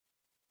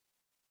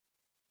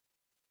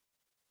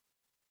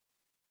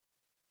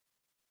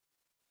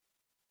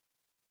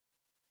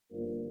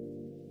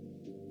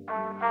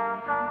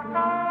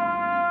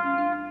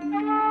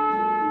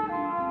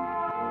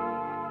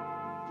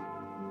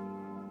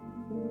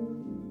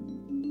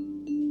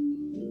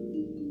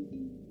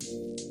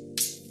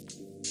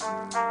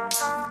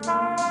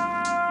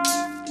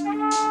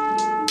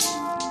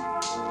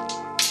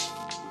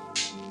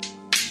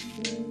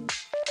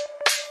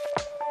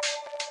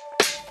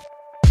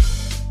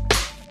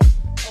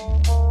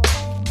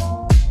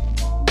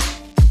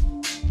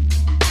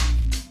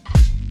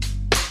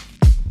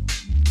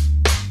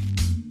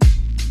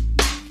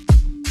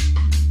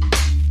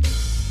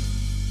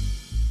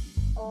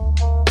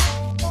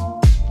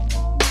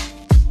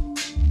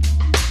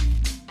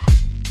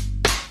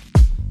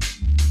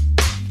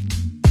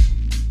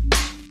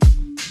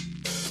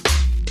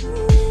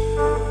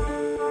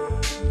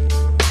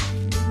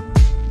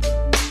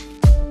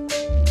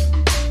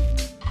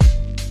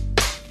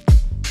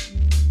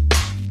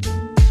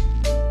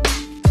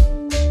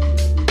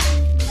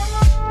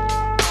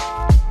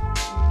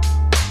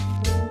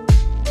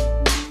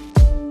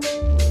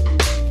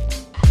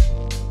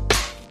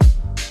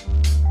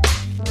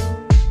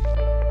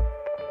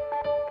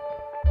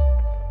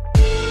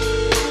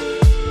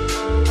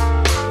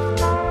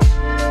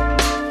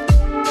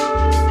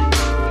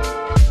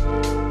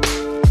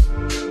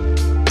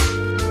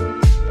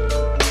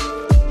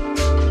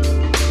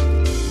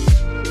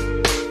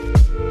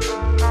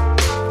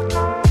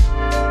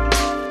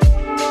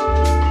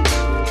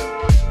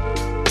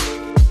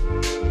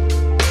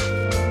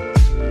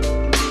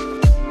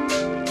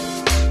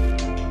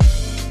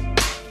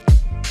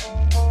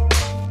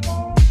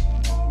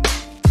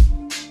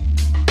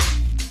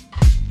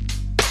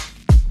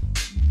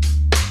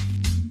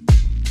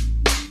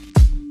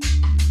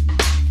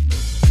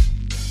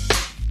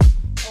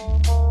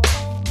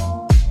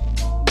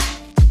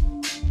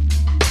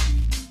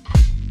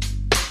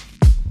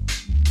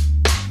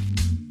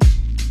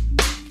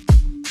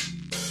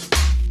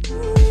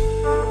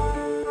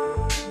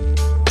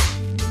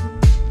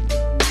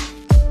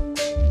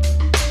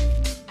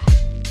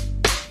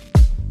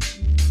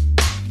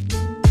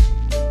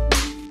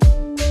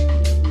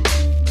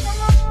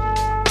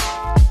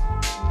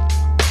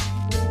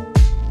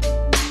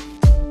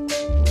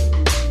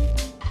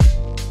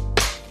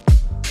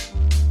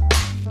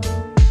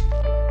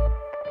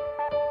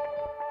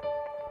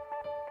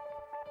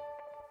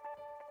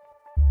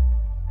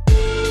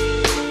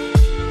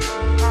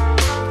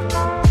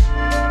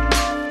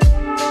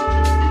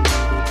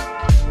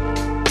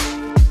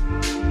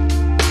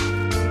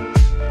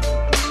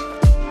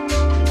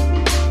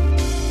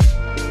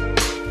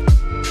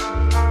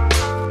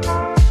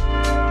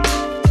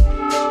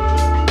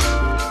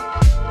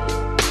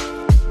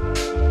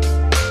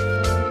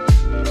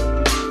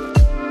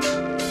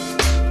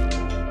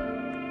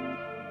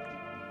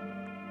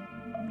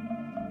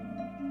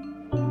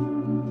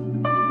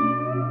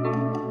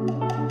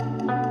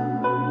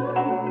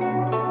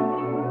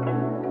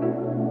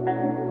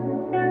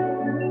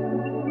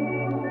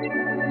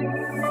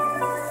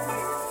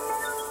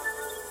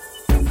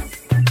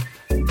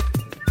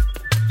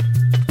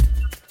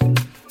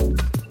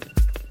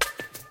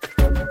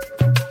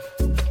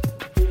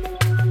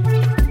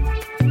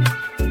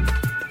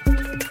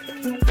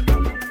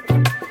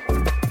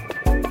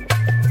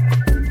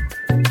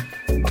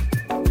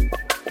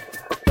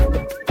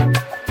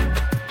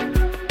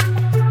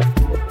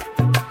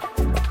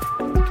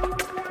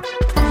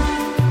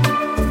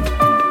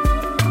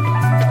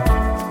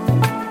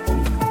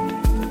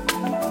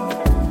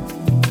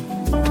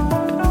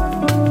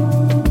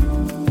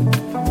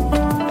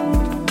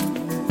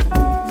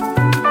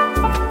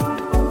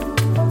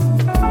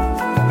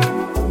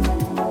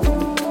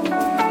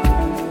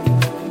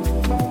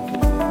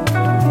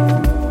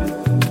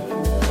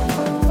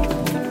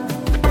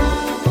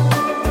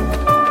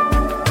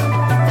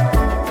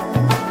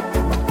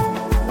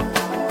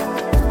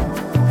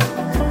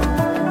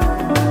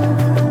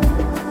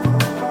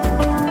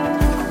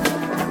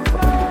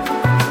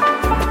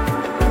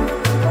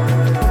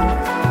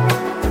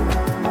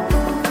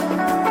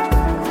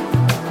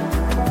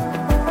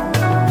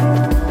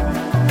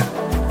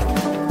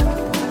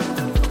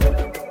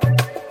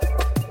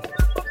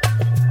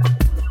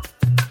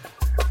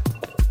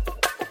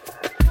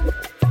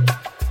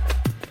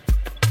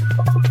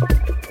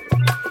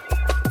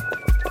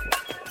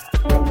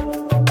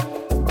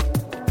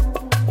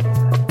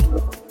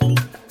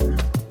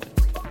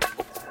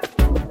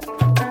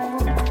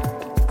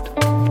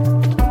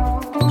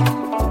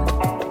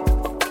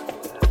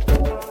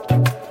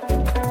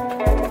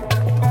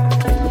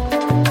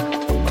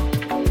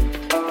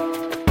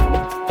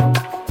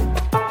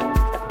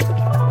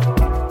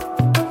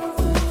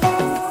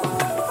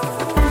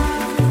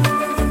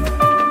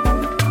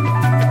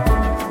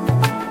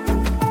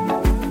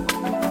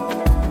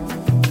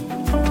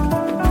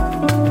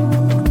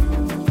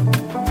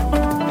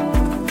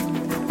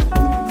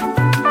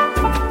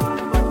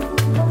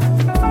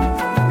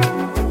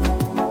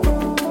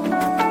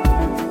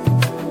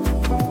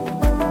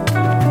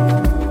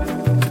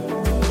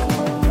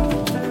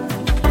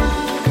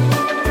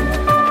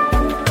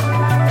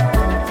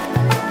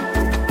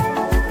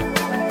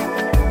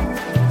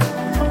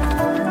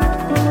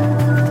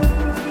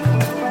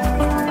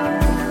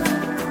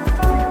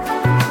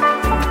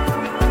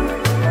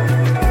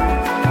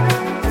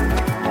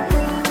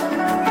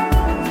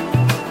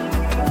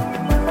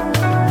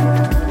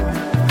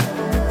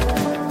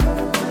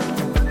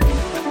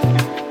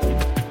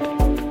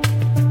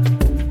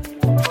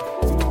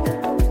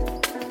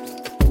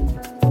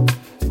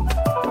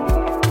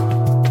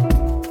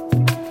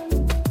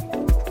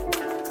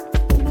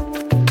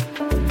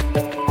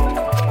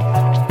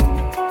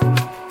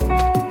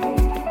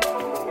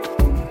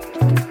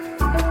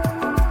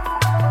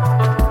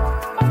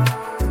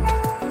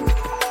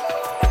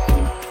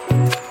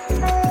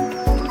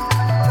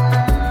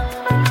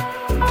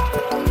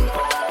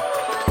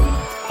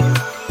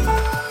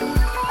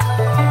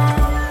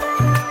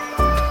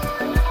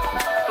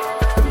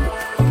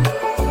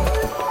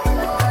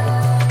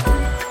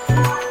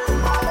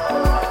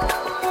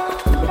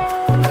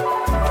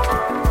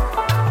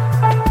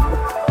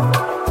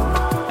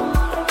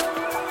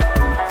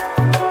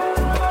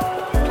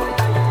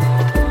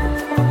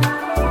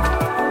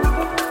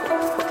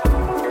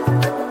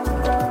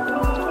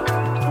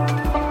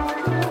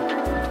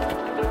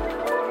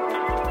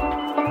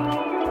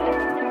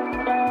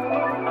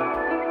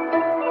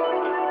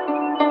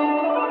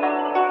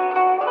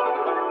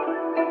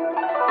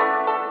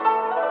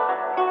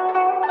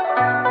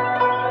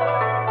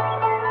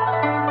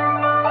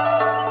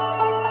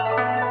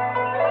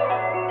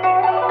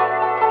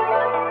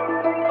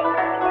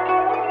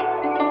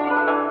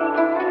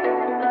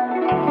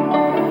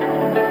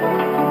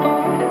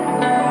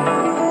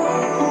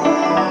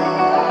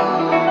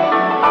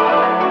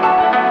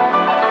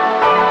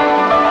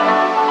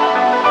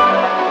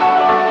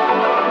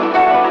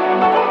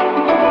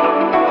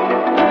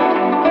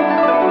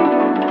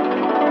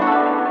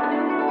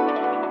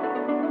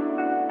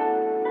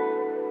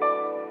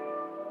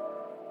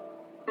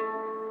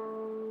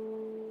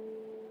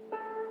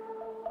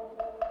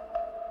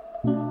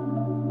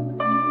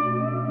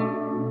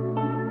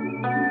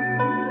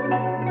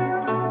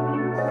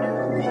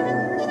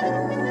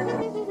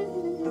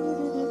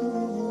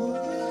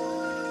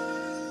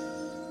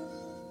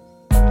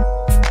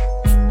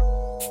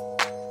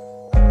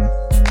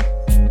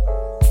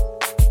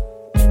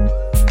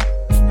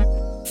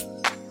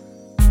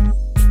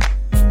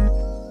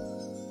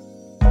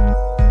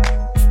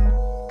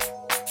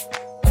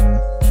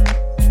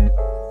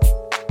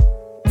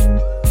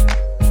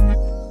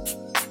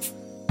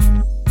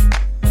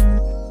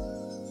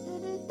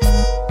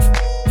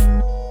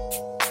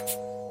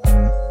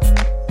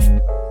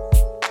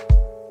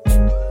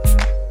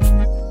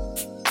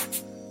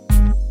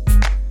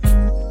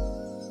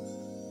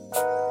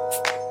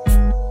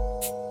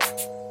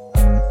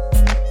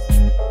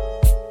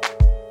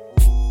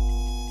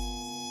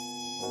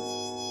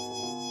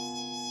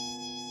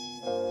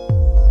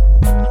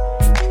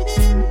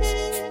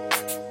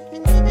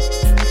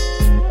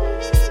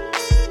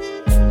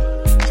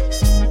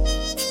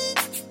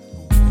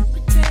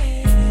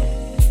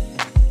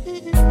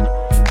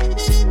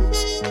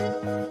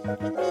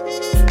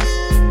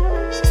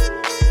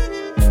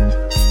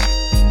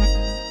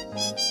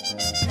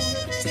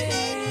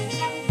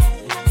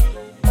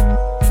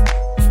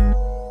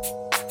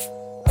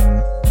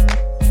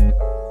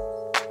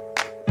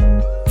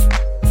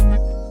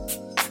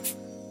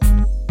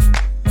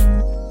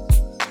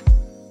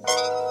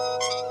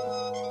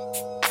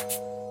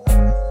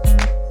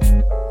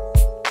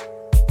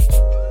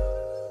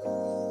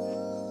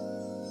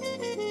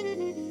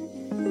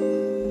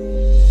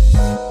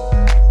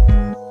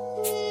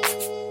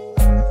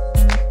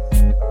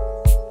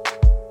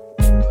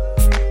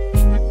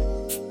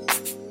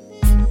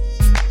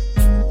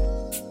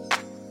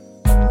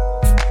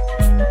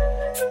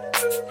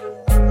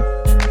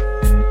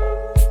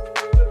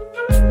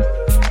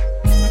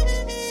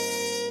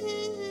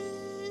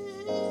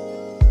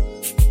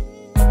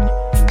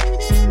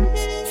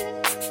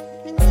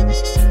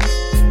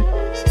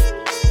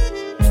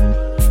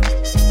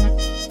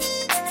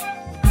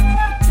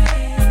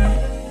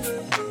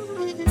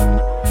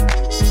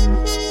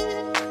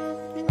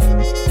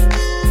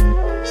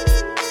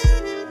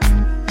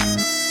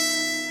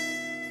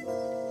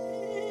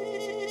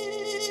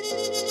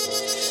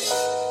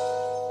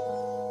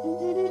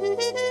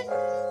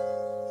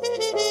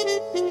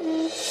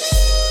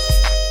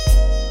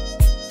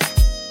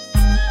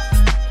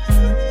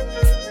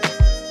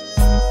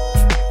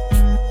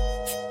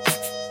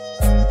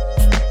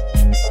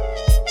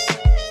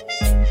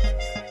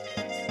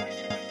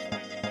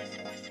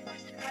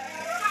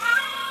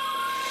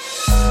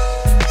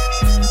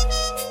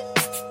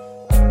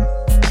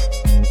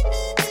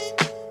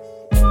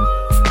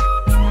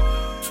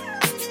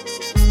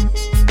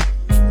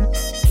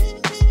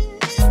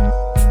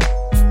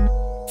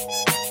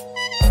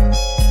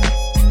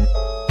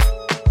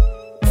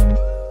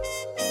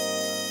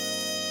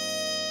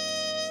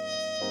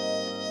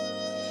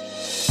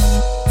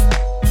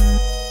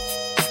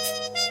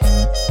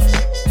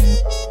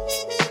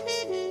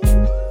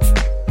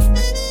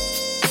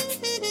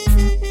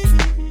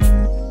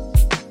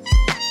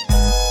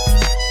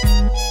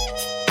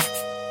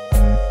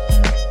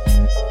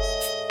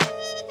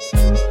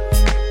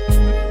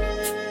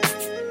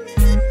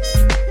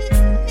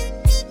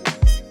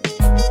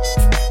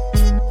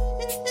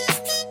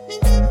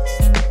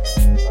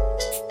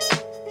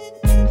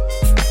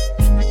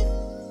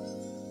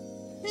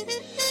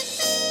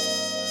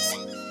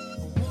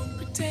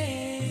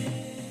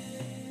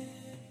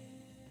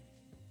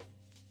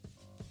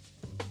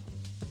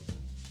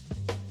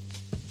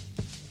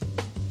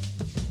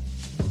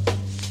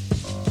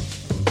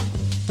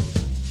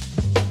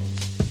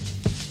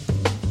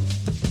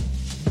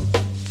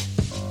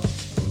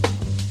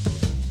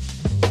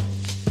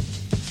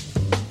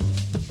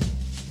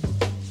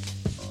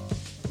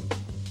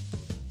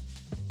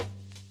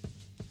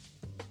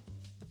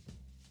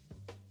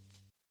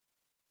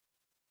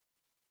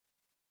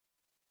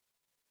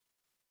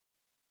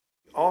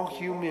all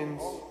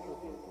humans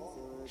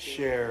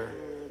share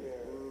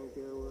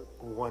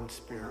one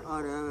spirit.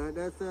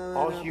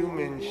 All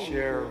humans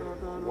share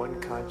one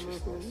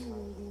consciousness.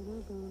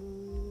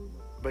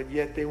 But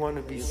yet they want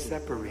to be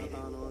separated.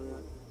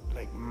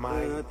 Like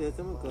my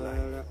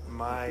life,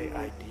 my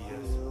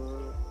ideas.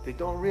 They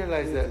don't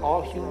realize that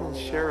all humans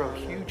share a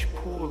huge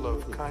pool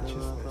of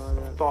consciousness,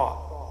 of thought.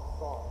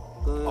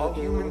 All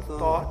human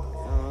thought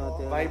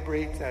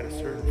vibrates at a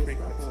certain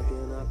frequency.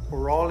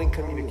 We're all in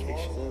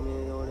communication.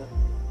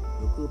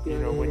 You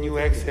know, when you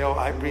exhale,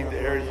 I breathe the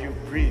air you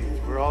breathe.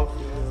 We're all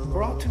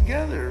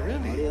together,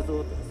 really.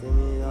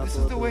 This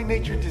is the way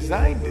nature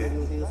designed it,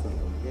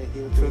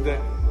 so that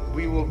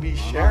we will be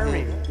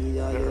sharing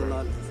the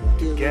earth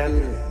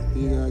together.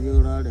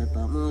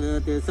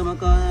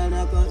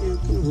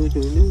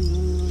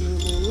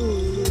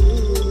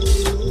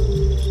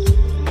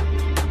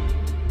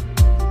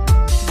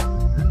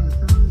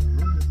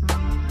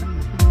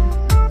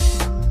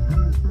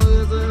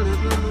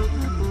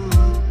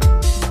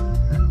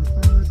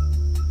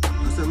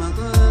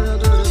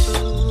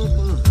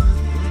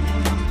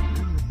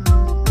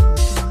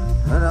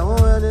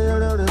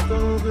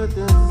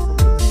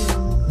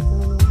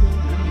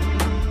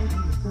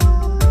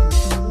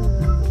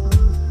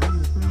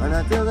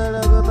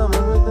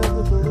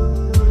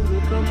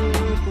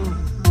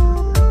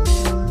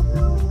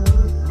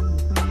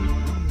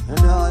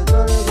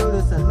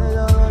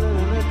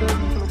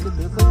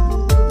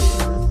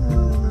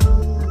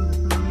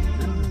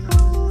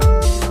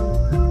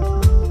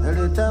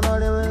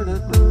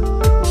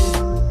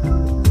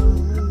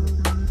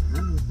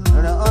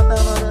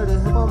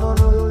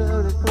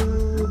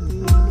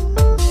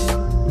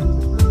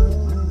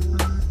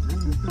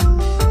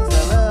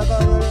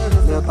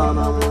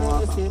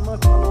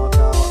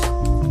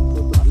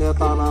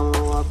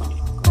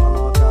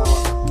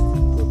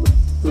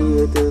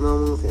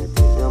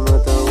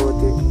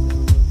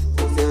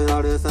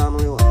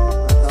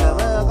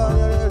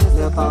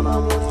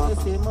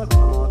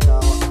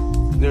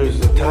 There's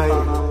a time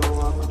and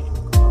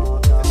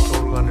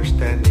total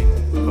understanding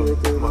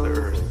of Mother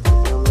Earth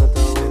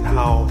and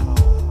how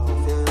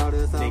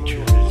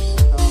nature is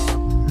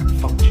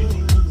functioning.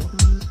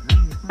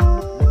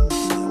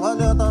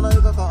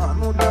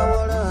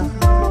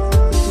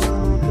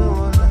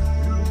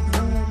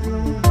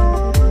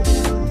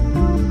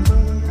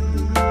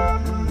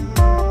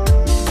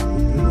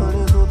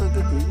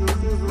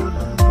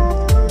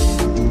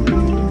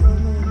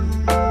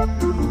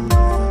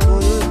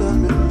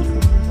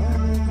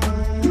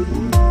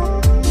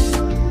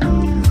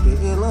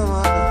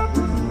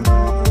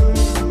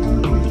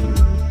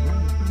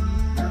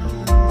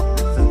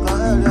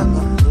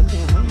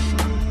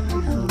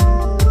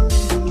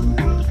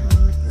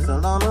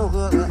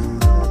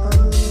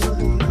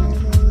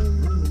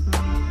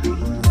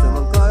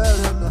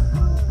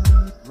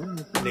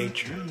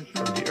 Nature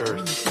from the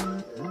earth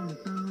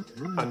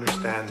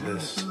understand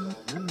this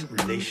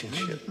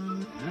relationship.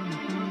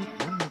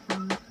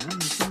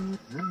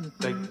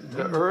 Like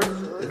the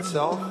earth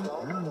itself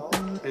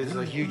is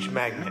a huge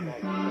magnet,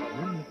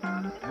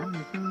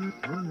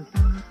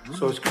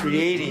 so it's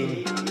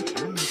creating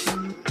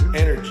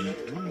energy,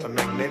 a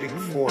magnetic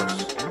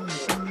force.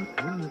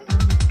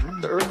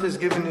 The earth is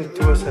giving it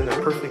to us in a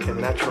perfect and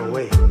natural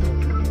way.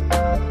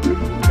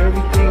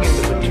 Everything in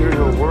the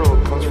material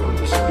world comes from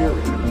the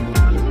spirit.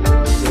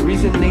 The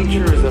reason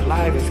nature is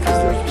alive is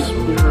because there's a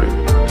spirit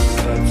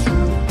that's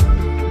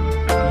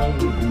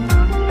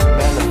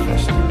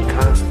manifested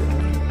constantly.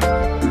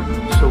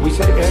 So we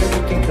say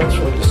everything comes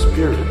from the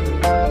spirit,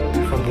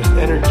 from this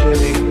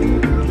energetic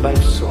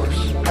life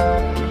source.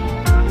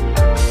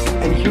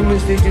 And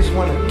humans, they just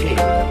want to take.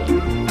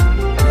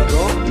 They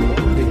go,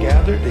 they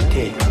gather, they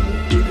take.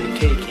 They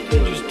take it, they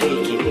just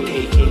take it,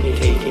 take it,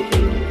 take it.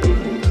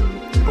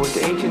 But what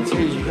the ancients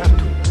say is you have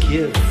to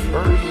give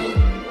first.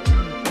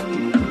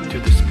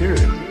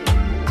 Spirit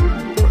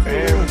for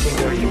everything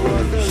that you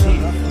want to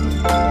receive.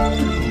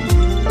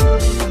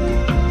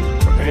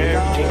 For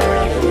everything that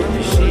you want to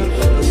receive.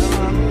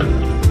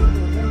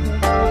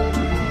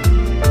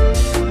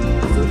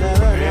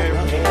 For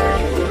everything that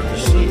you want to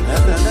receive.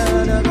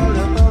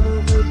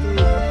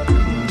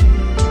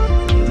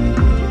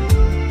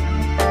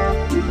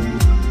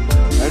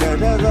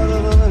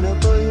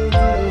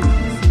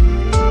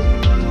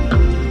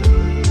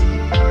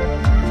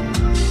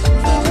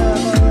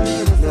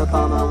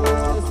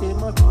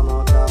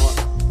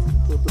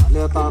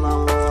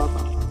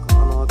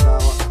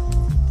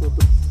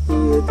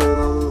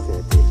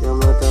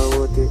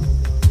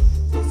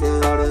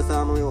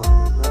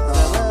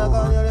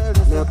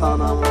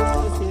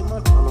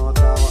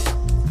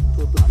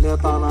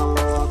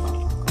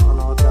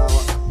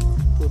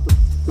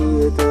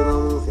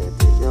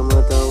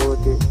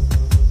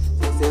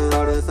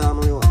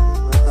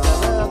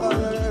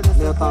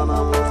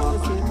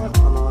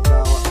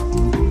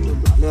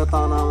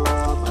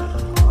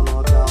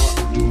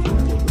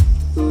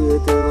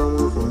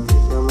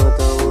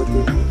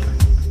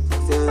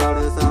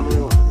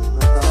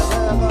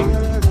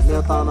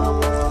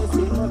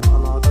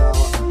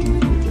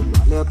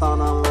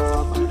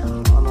 Let's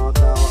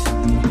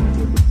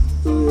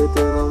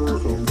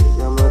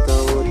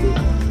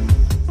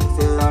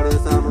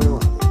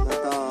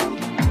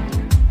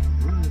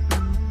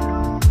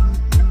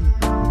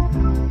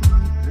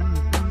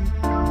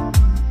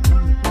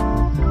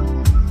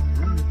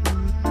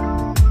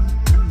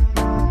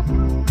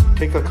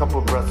Take a couple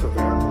breaths of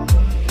air.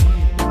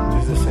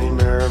 This is the same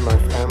air my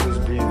family's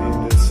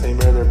breathing, the same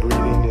air they're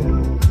breathing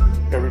in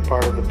every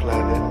part of the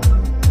planet.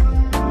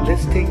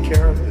 Let's take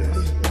care of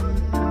this.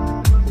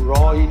 We're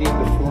all eating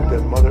the food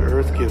that Mother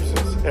Earth gives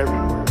us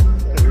everywhere.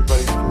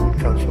 Everybody's food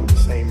comes from the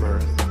same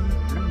earth.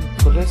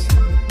 So let's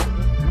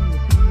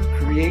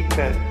create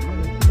that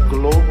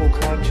global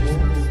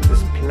consciousness,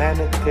 this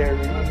planetary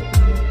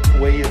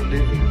way of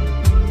living.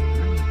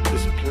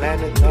 This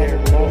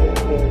planetary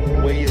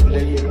way of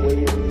living.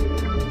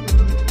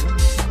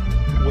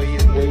 Way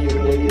of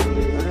living. Way of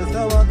living.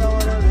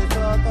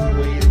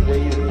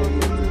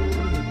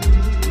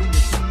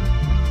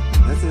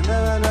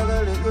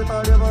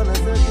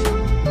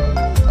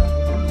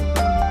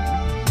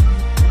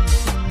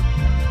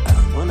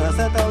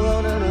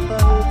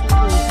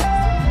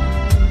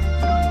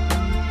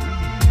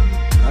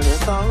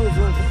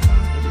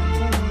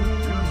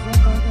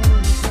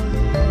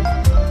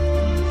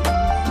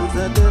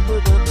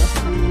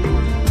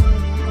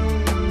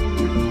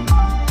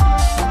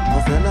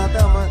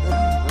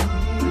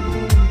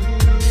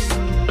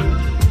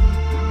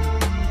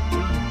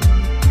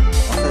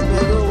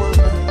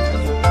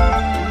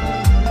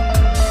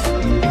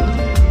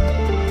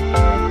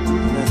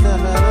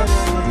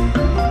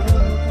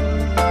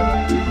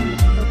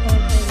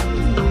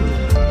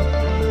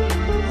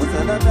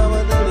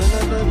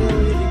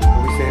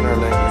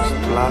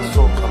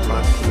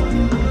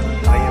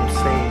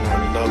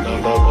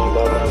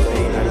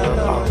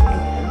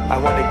 I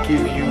want to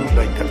give you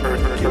like the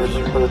earth gives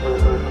you.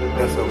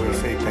 That's how we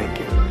say thank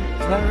you.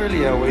 It's not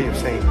really a way of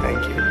saying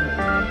thank you.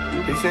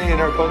 They say in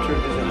our culture,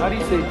 they say, how do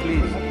you say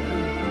please?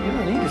 You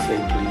don't need to say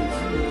please.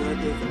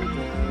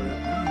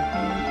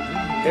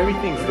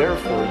 Everything's there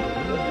for you.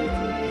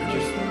 You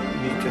just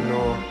need to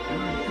know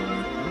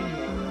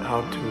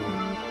how to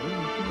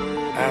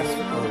ask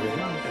for it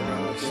in a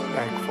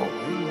respectful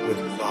way, with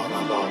love.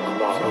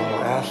 So you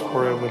ask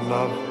for it with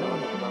love,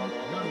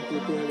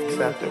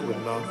 accept it with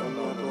love,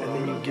 and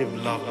then you give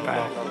love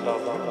back.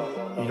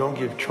 You don't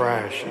give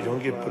trash, you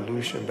don't give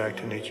pollution back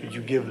to nature,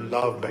 you give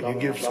love back. You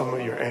give some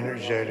of your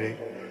energetic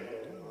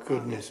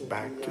goodness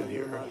back to the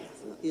earth.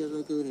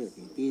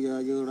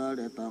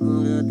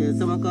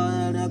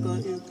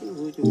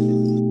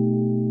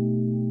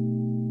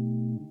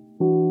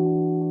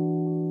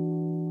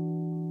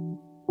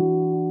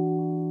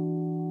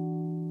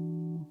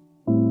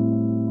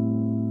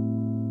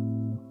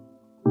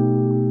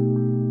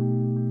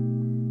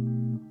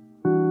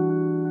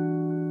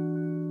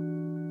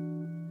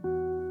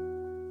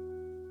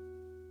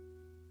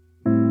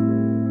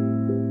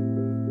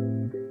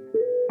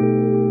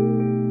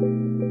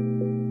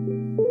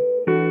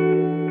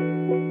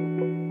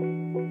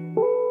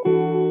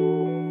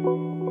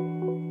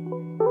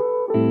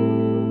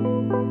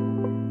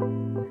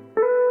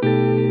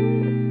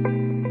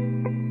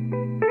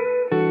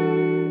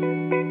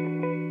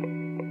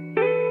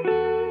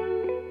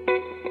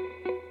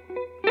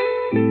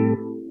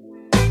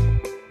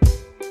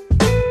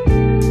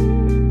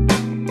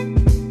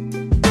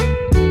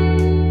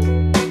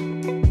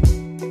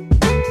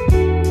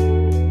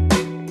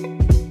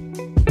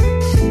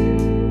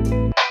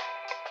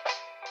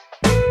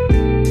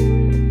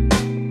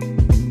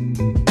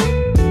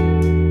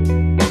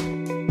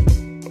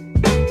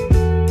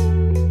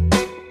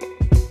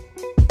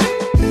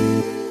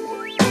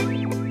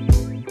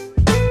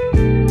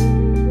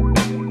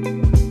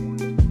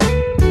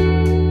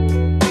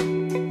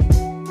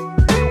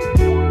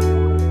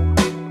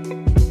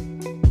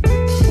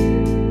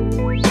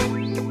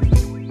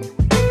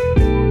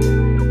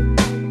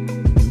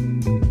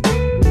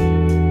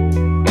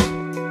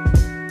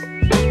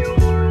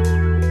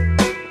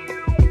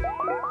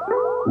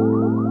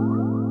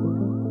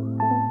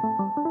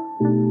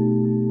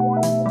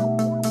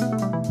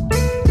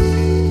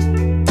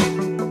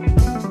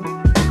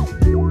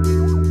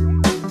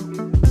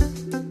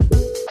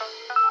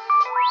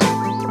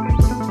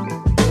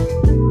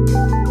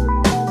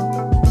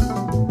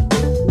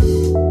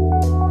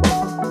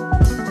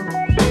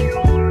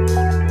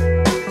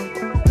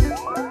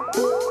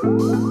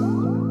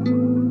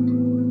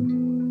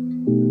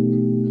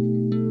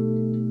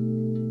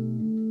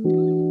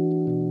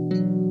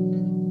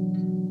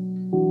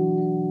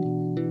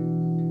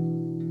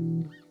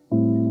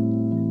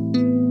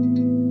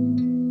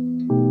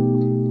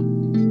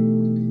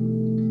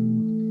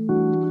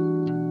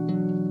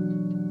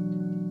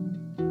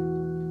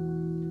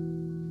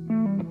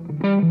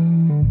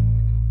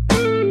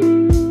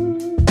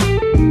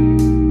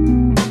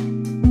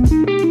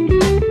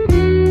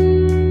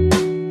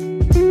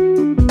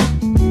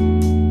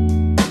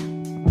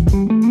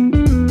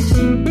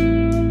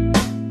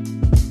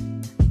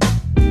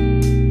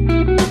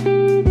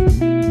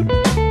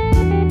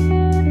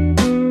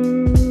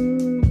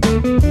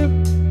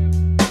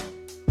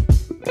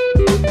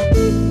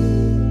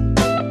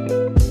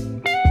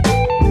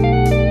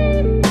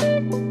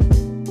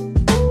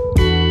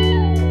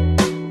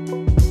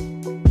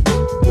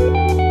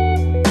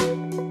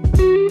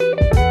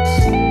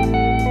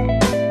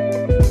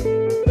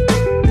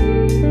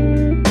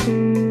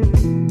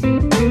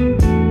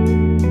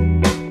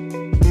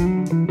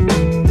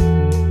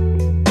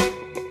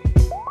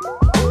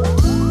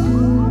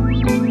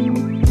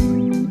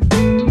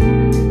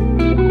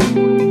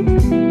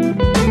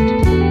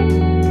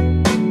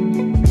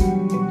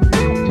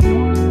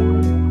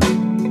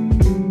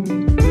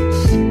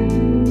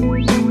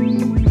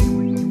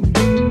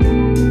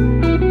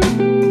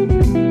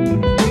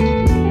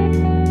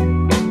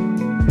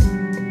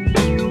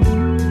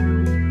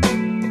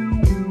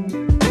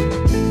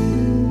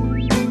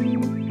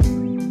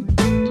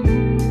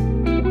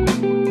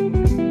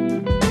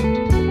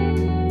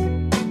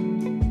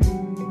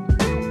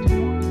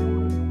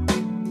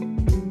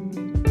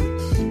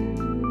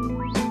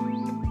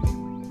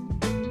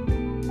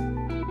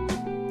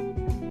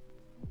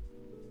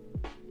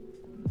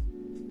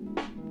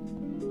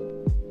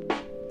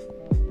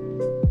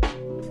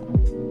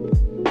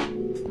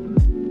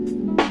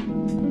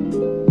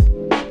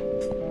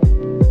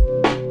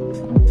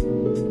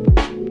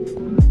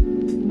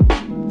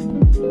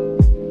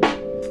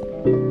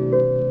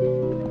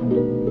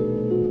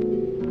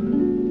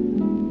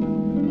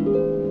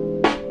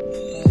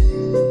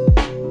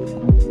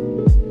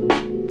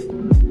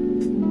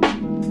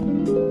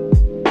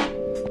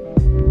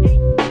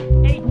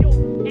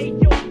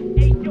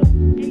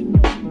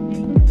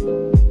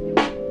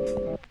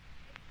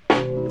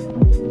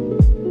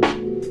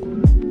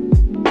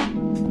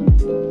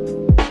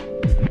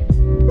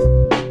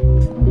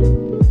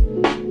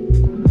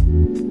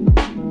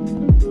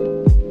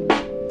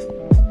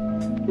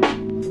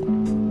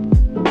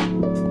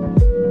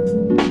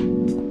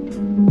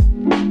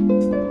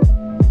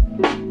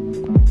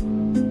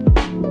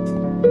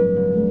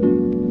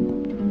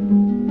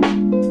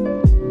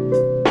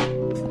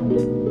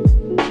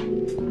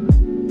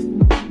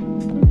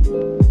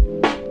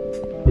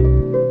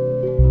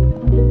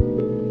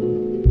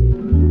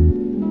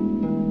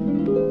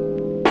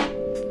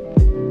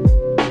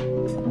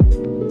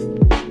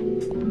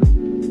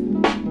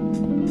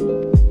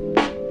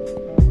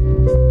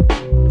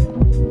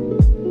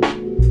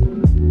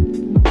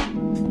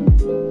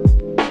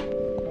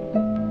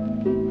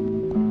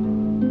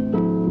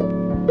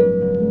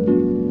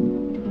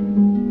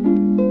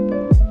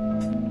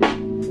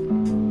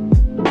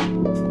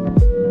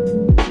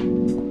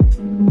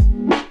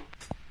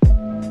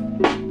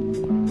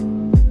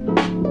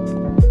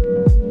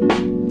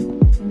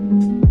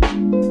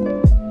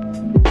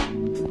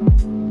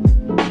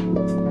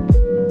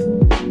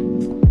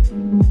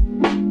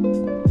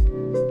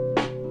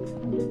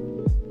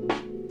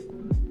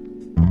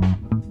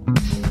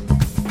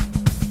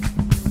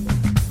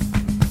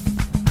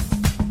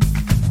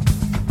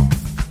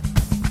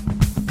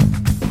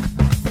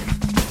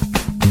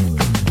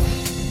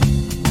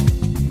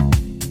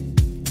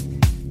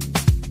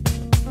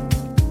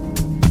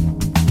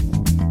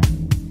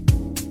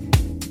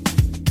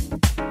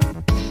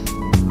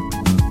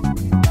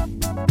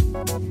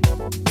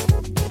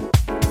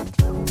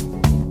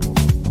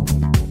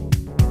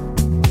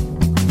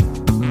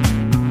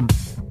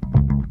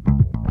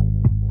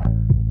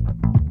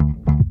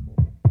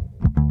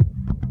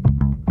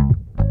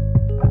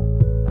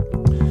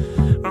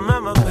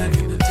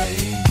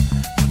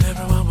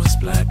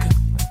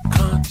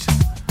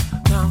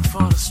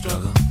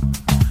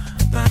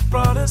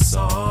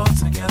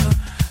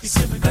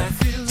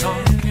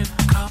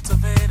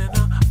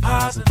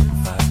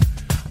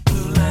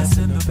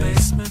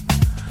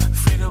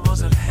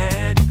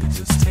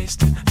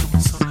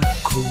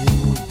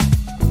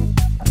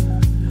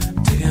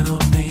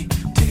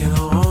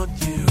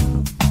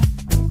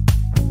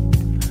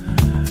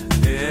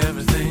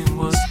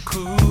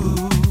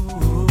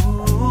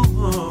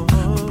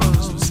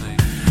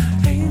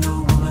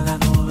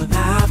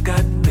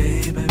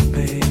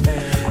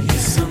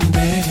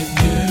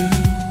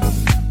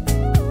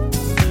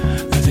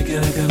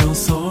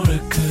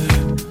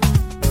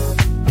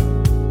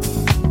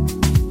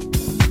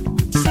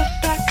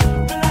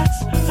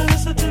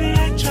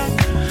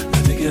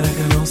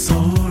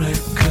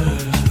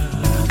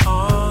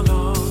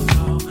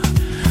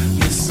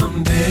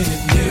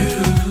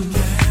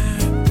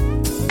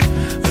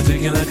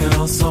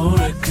 on so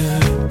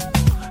good.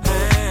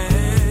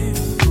 Hey.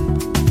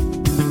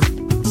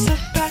 Sit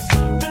back,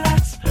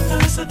 relax,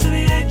 and listen to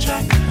the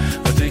 8-track.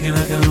 I'm thinking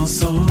I got on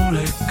so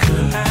good.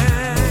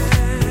 Hey.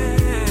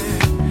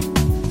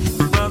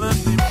 Brother,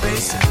 be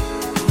basic.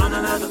 I'm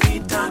running out of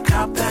beat down,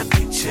 cop that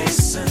beat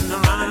chasing.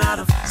 I'm running out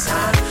of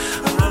time.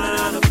 I'm running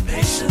out of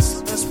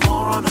patience. There's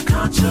more on the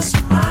conscious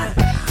mind.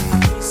 I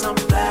need some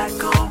black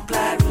on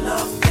black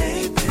love,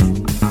 baby.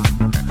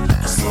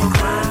 A slow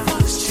grind for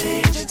this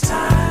changing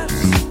times.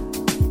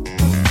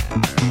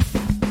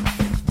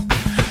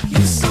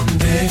 Yes, I'm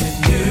digging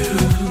you.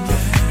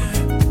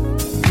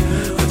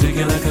 I'm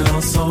thinking I can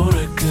all so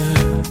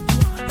good.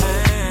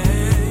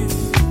 Hey.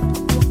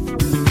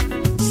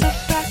 Sit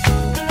back,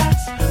 relax,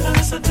 and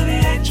listen to the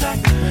 8-track.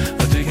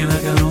 I'm thinking I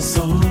can all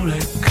so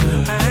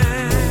good. Hey.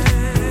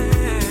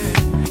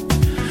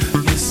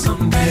 Yes, I'm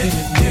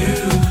digging you.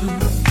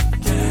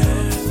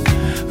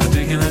 I'm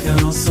thinking I can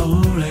all so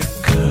good.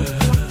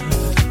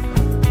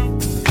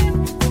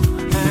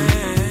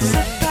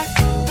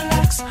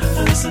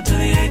 Listen to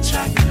the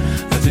 8-track.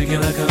 I'm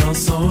thinking I got on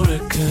so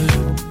good.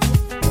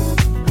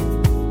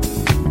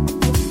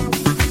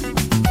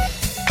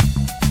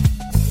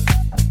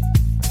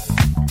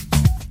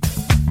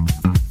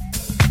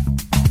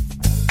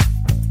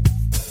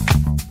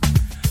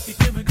 You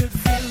give me good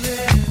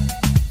feeling.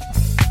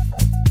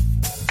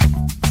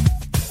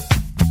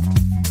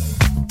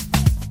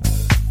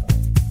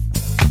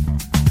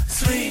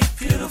 Three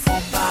beautiful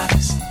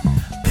bodies,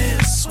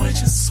 been switch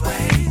and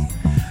sway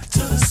to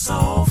the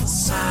soulful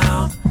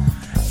sound.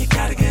 You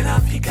gotta get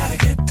up, you gotta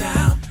get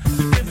down.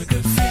 You give me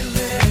good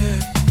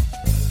feeling.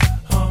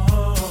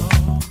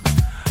 Oh,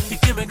 you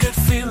give me good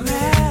feeling.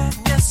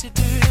 Yes, you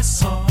do,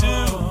 yes, you do.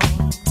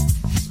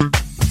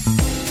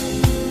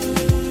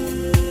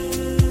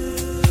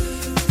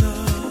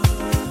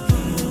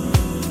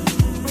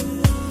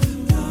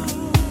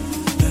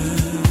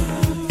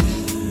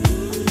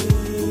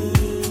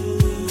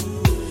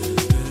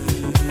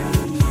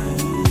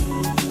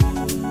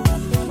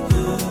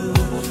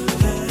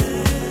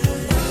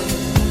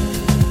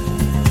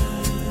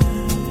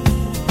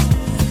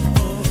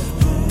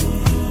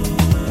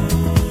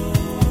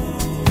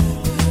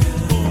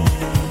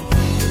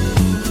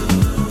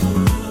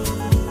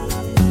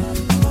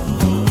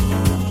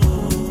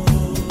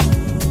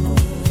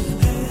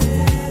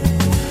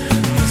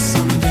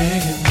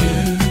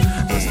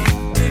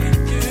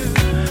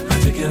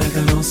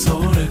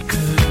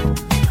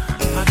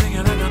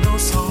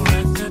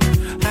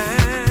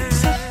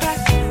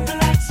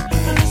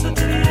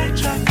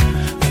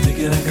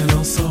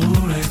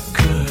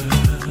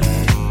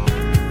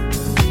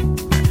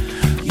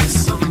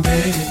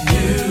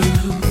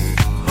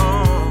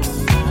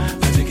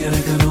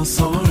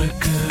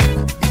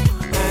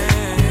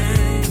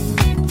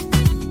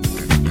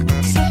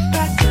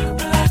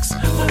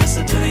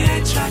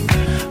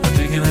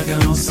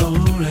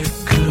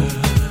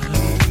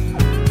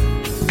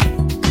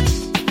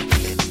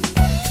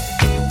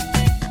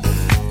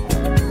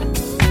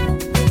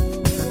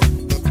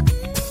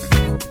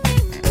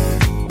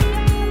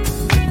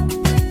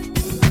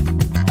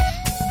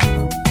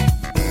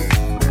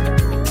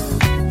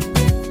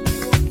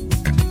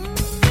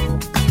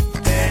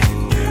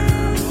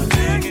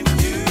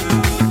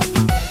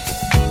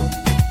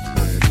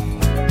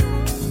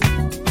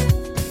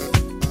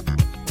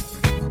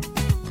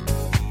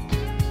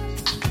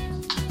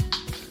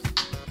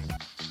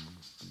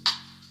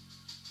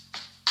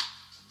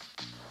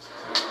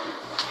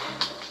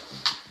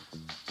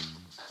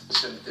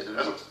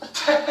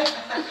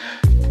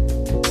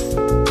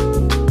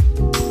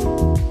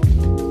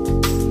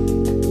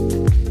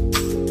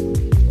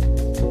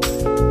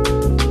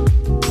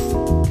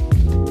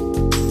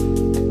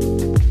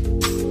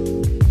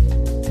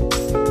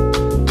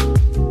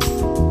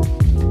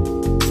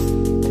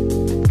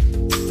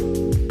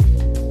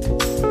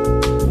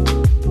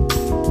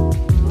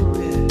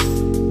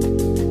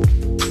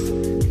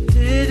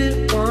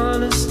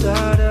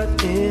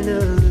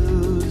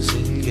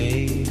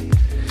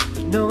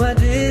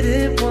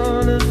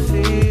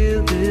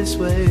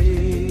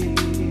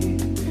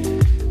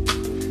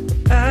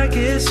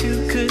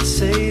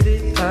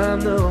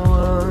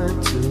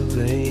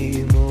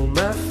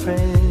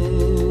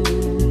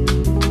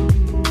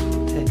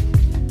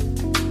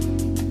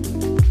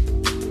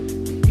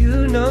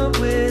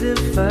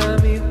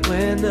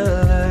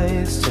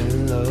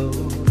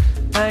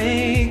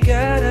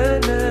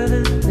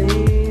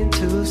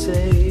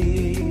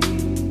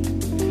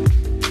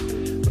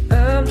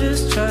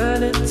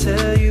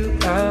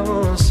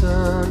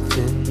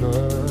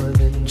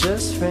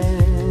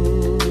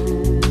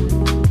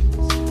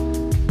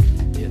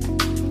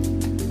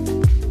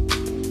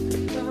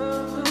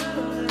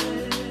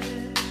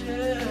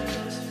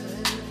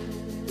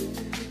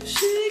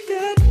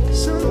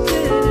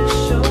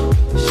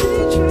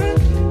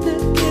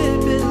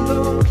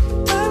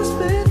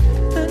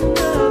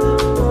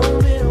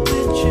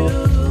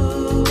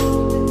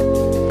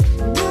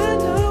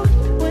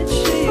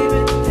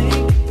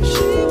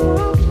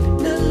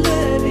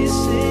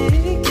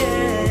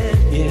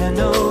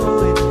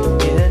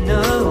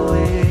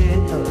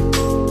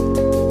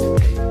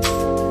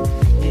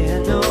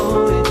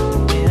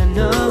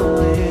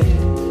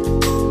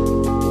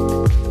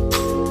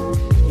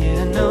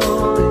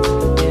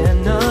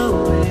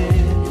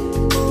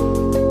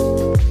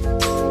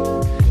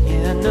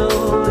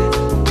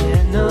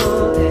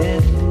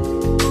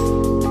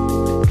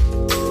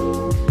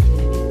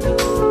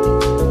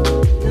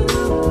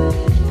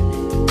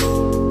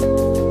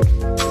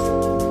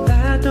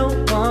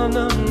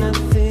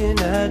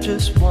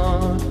 just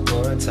one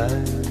more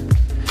time.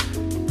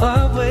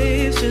 Our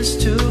waves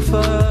just too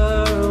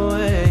far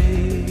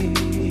away.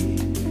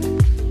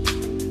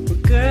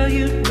 But girl,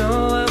 you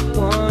know I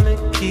wanna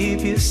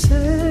keep you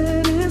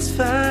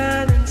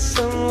satisfied in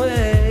some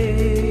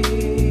way,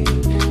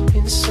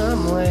 in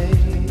some way.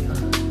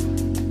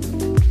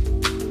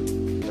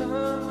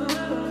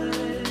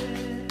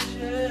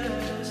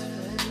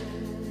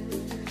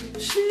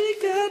 She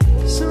got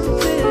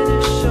something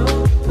to show.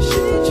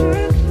 She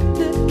tried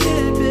to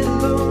keep it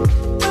low.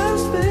 I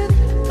spent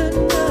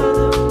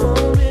another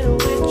moment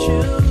with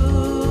you.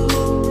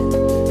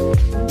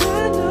 And I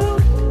know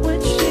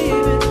what she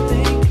would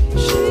think.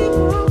 She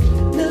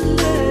won't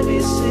let me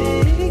see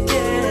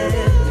again.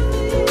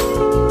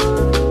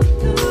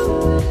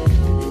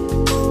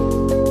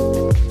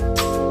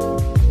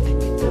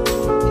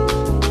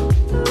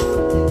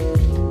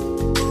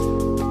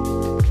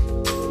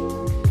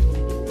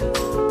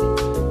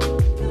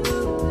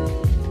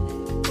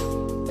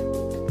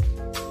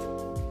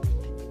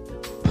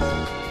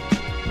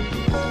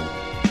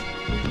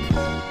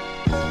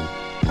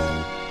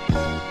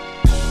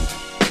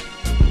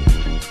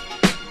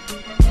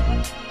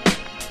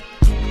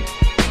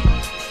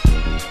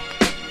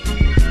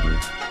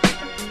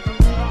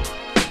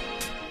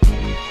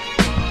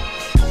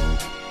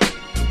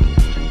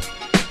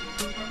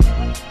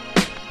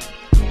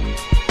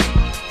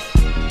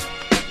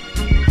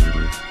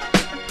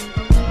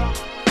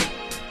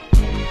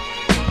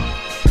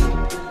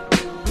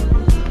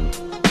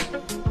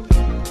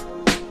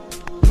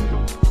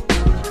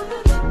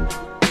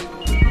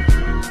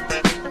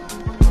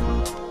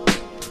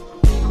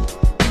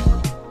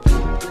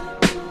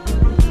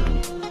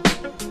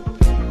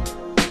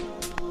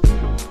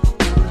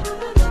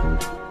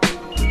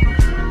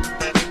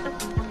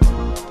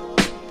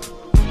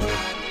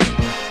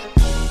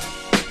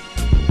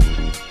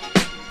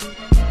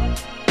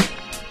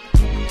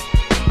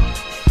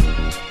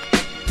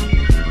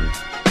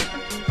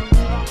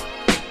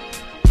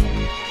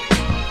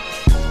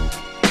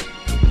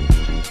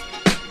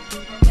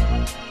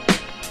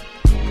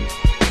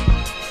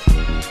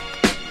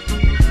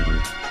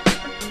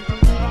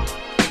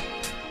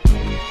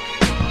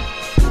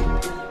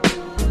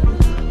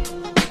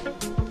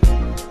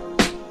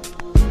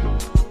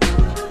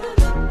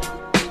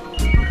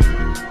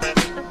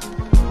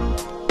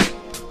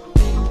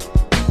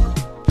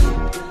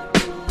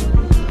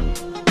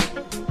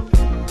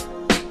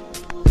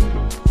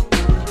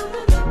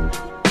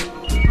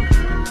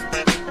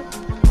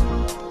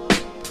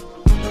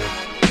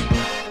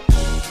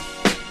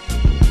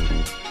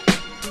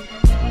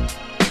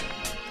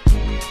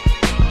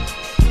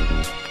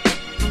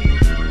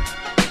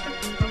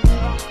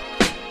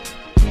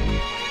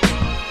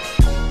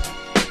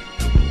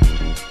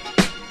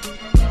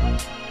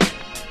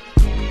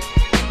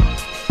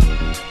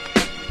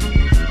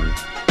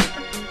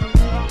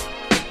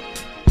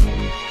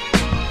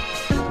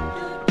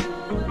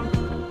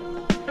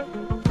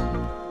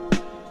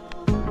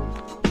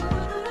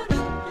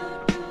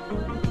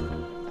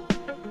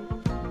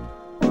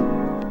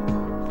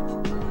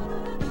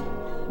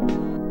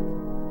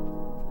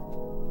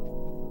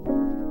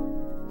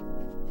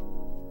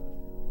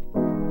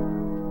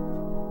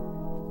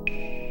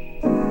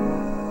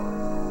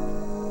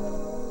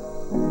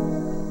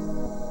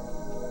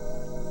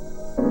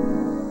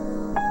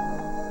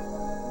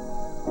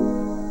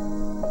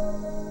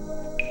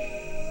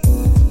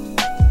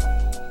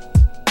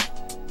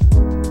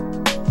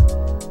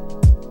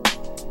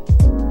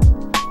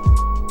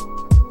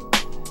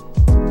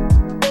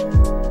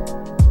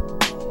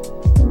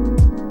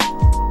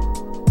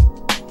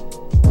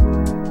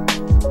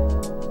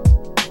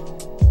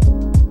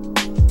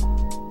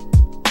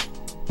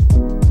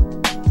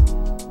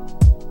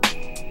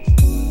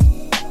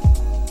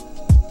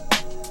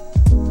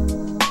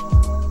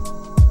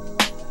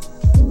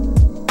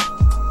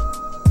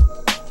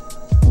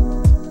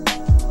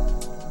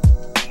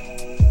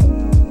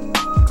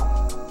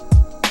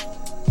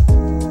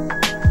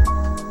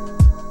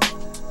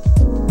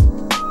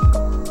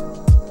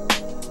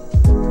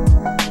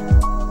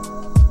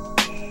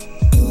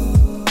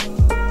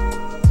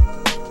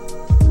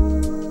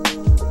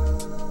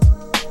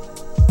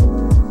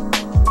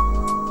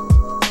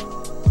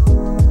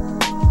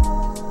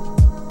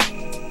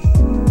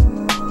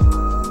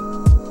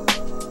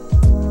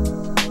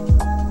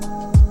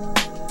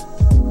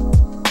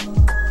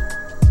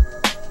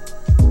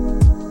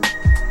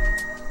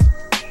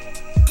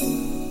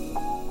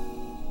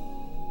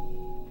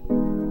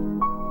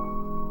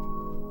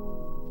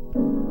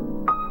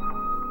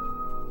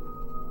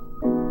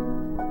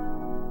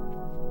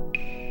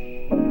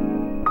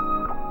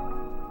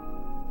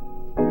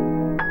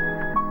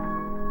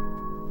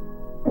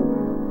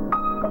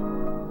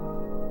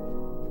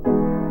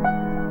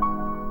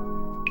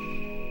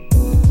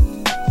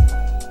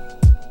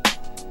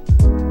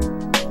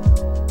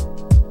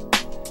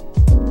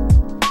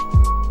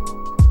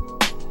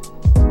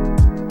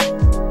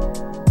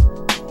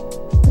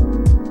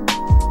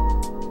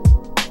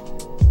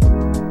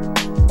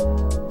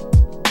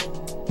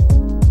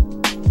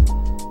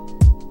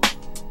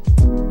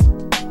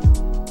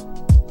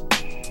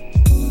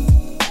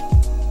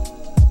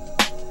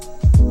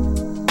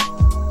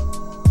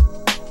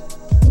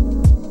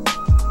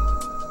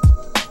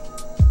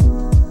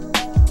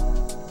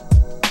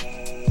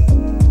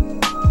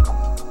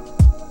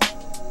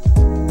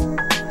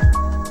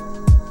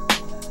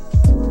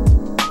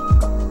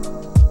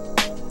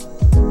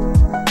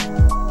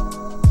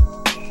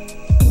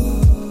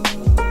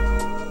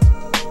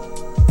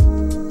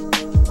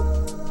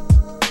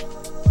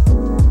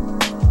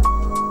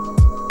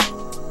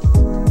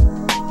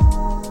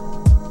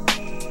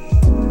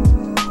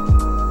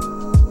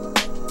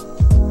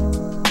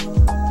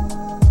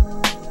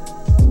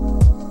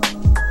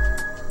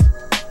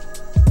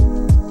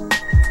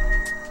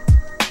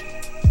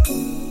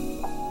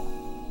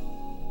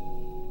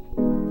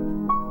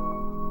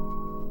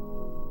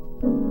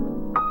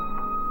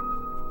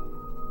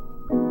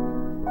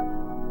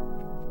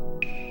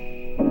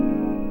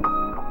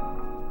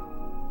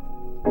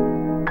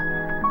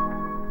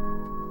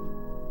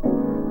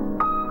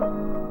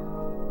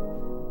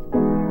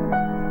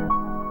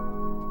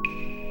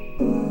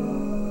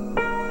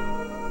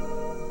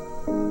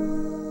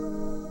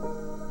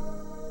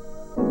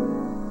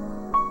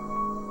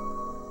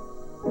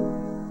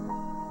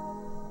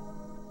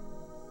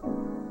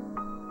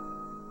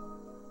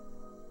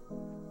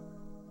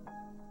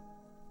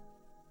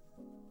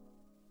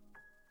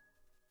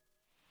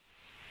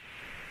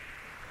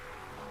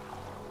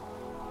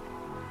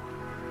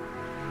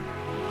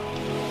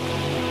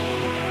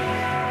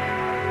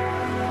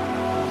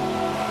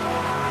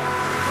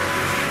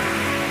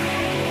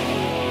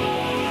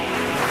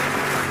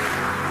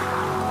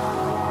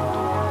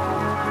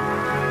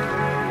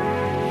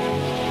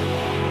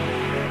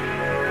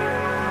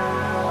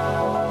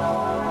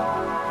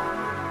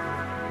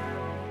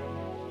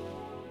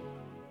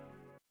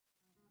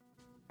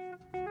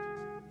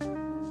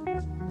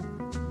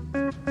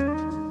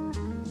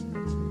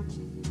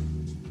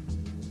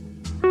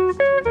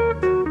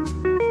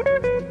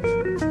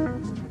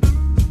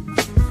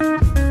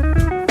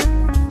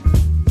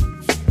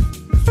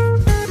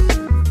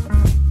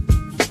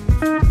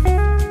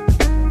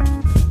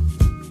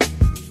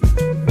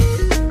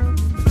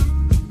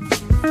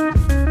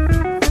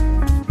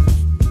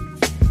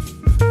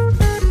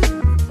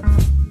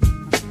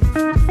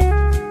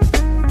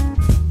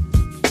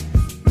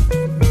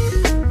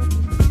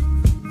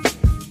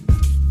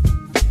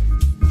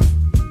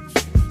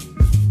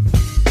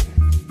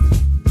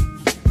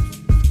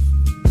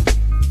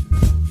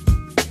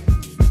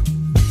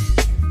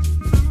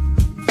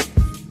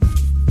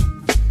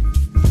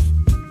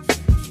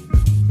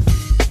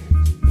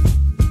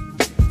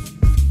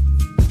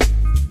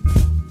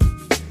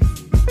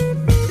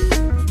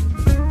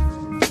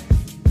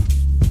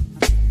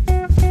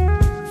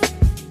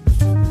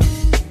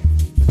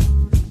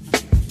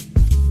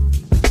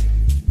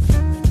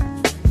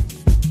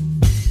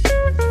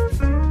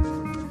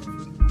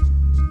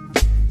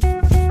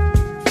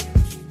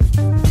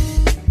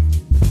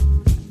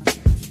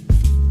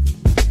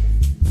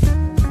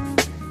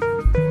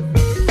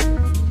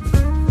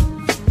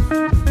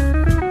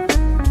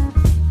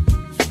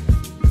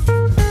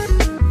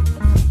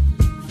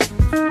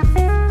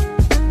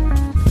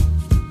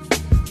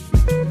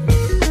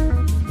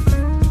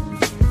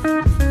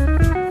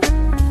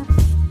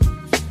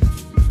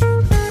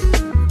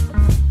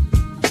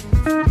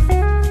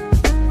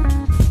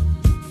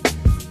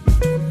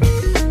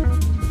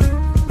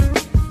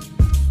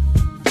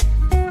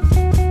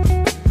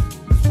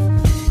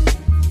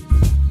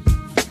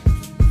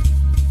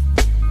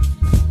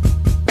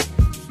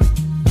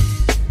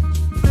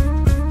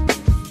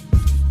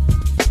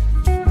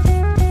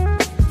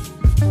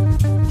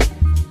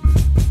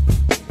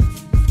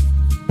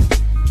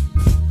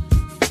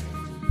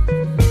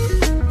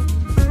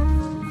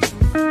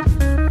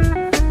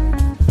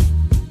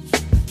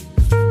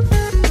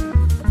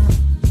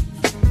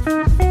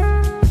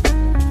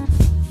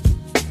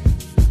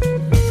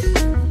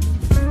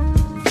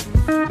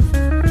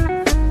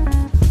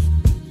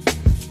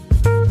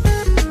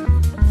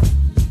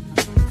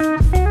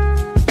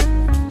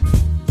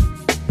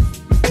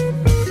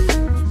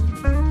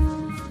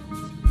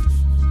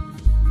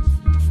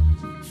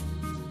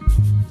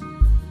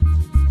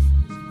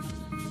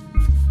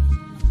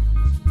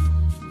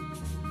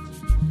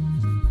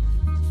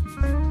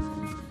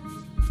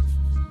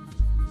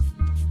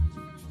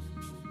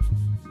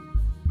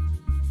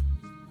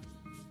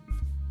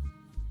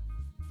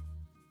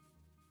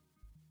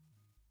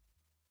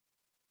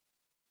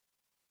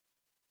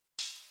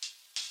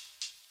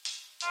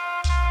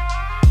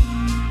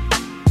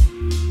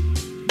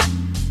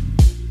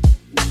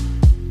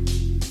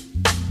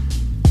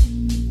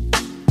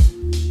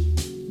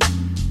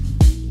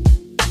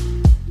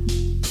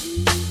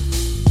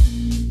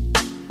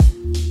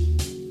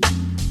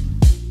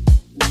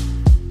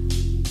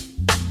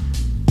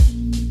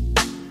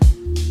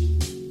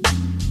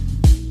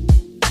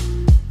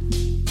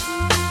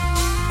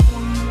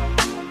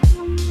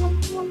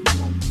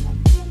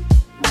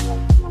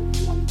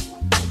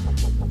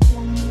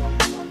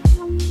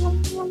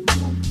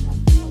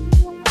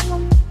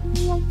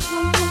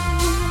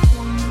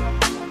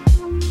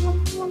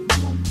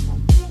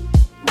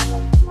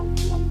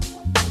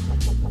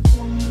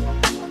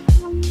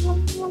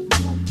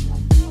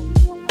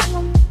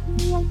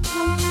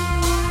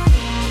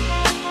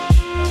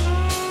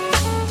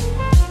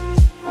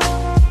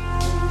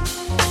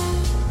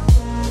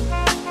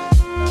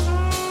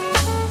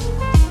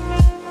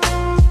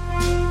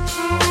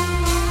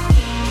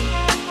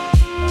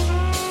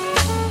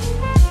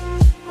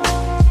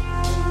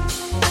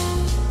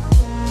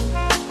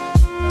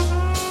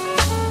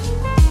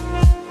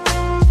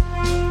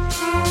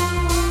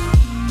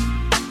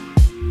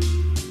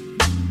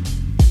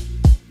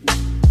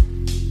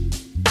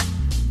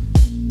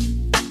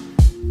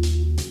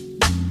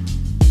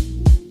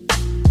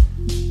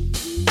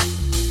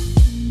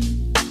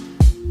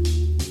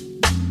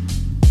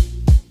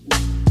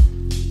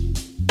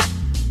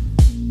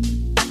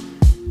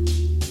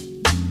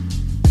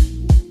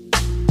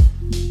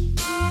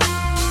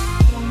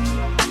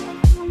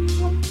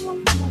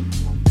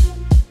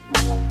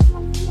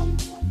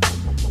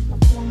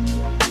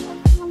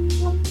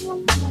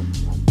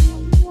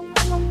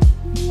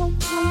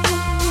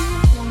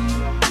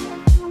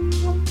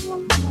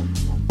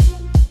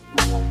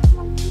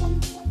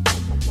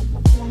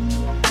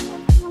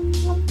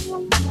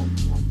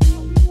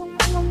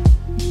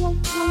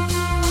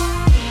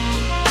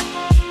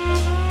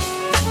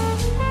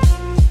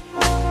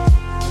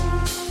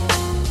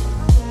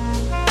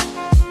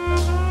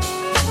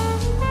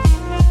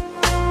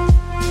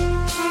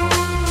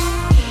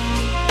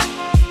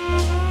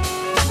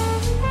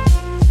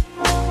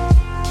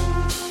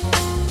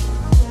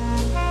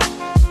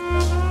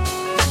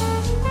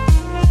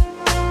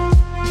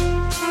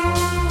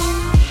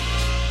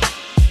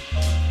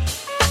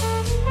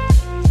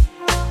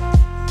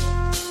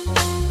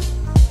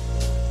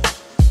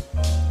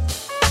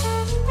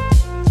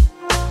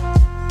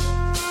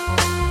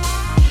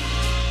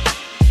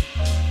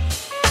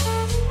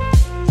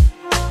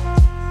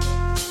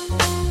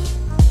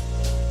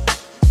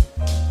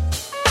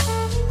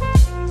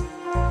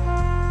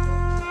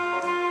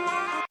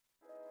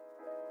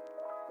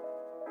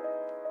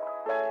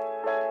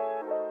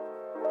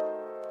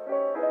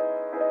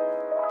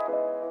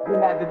 You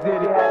had to did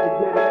it, had to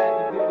did it, had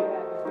to did it.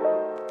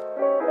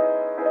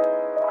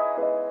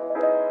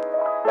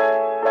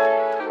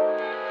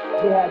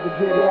 You had to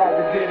did it, had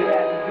to did it,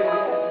 had to did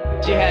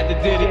it. You had to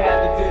did it, had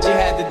to did it. You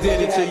had to did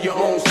it to your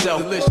own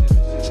self.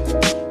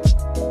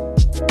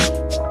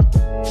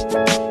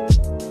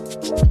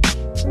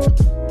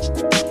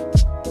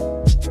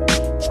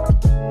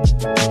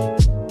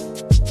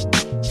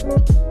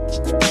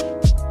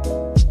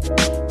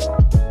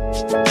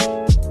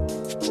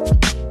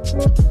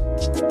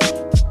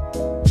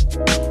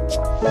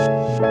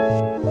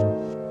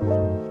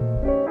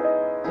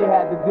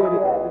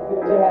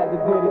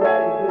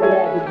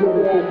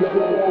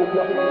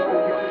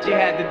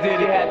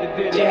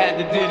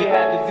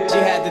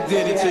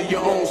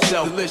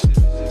 Delicious.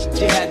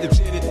 She had to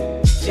did it.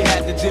 She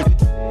had to did it.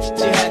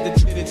 She had to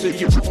did it to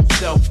your own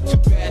self. Too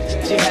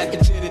bad. She had to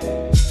did it.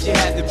 She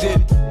had to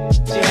did it.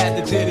 She had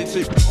to did it to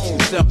your own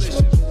self. She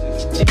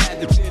had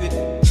to did it.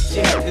 She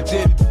had to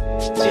did it.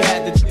 She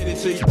had to did it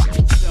to your own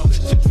self.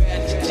 Too bad.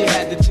 She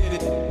had to did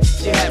it.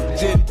 She had to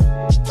did it.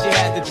 She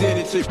had to did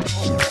it to your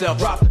own self.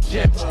 Drop the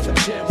gem. Drop the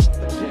gem.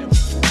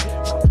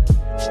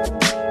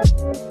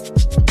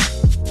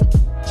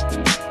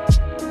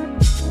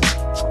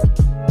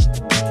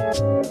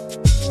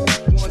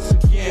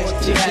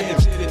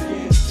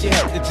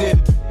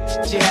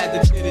 She had to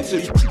did it to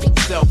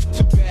yourself.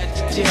 Too bad.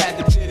 She had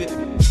to did it.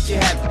 She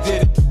had to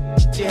did it.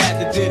 She had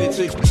to did it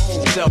to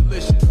yourself.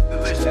 Delicious,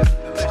 delicious,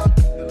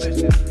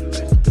 delicious,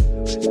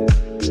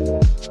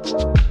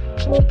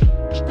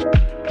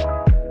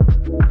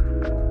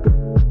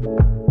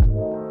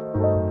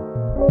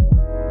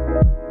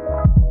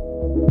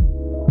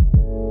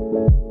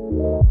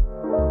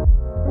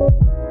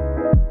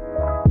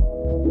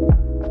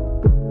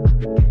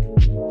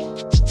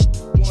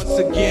 once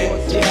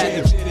again, she had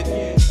to did it.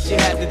 She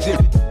had to did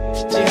it.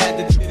 She had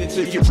to did it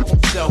to your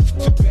own self.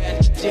 Too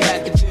bad. She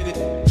had to did it.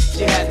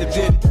 She had to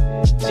did it.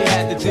 She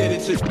had to did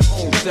it to your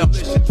own self.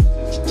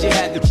 She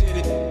had to did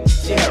it.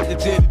 She had to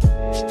did it.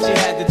 She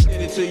had to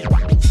did it to your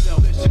own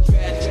self. Too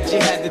bad. She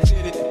had to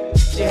did it.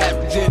 She had to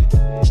did it.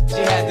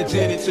 She had to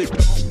did it to your own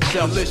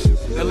self. Delicious,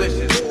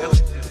 delicious,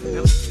 delicious,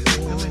 delicious.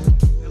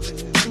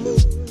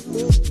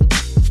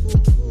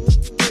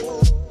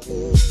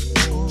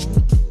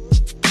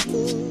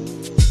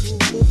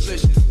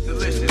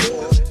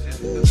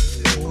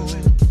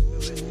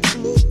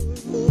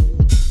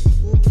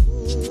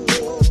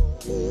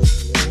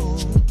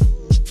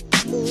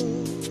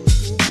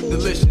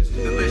 Delicious.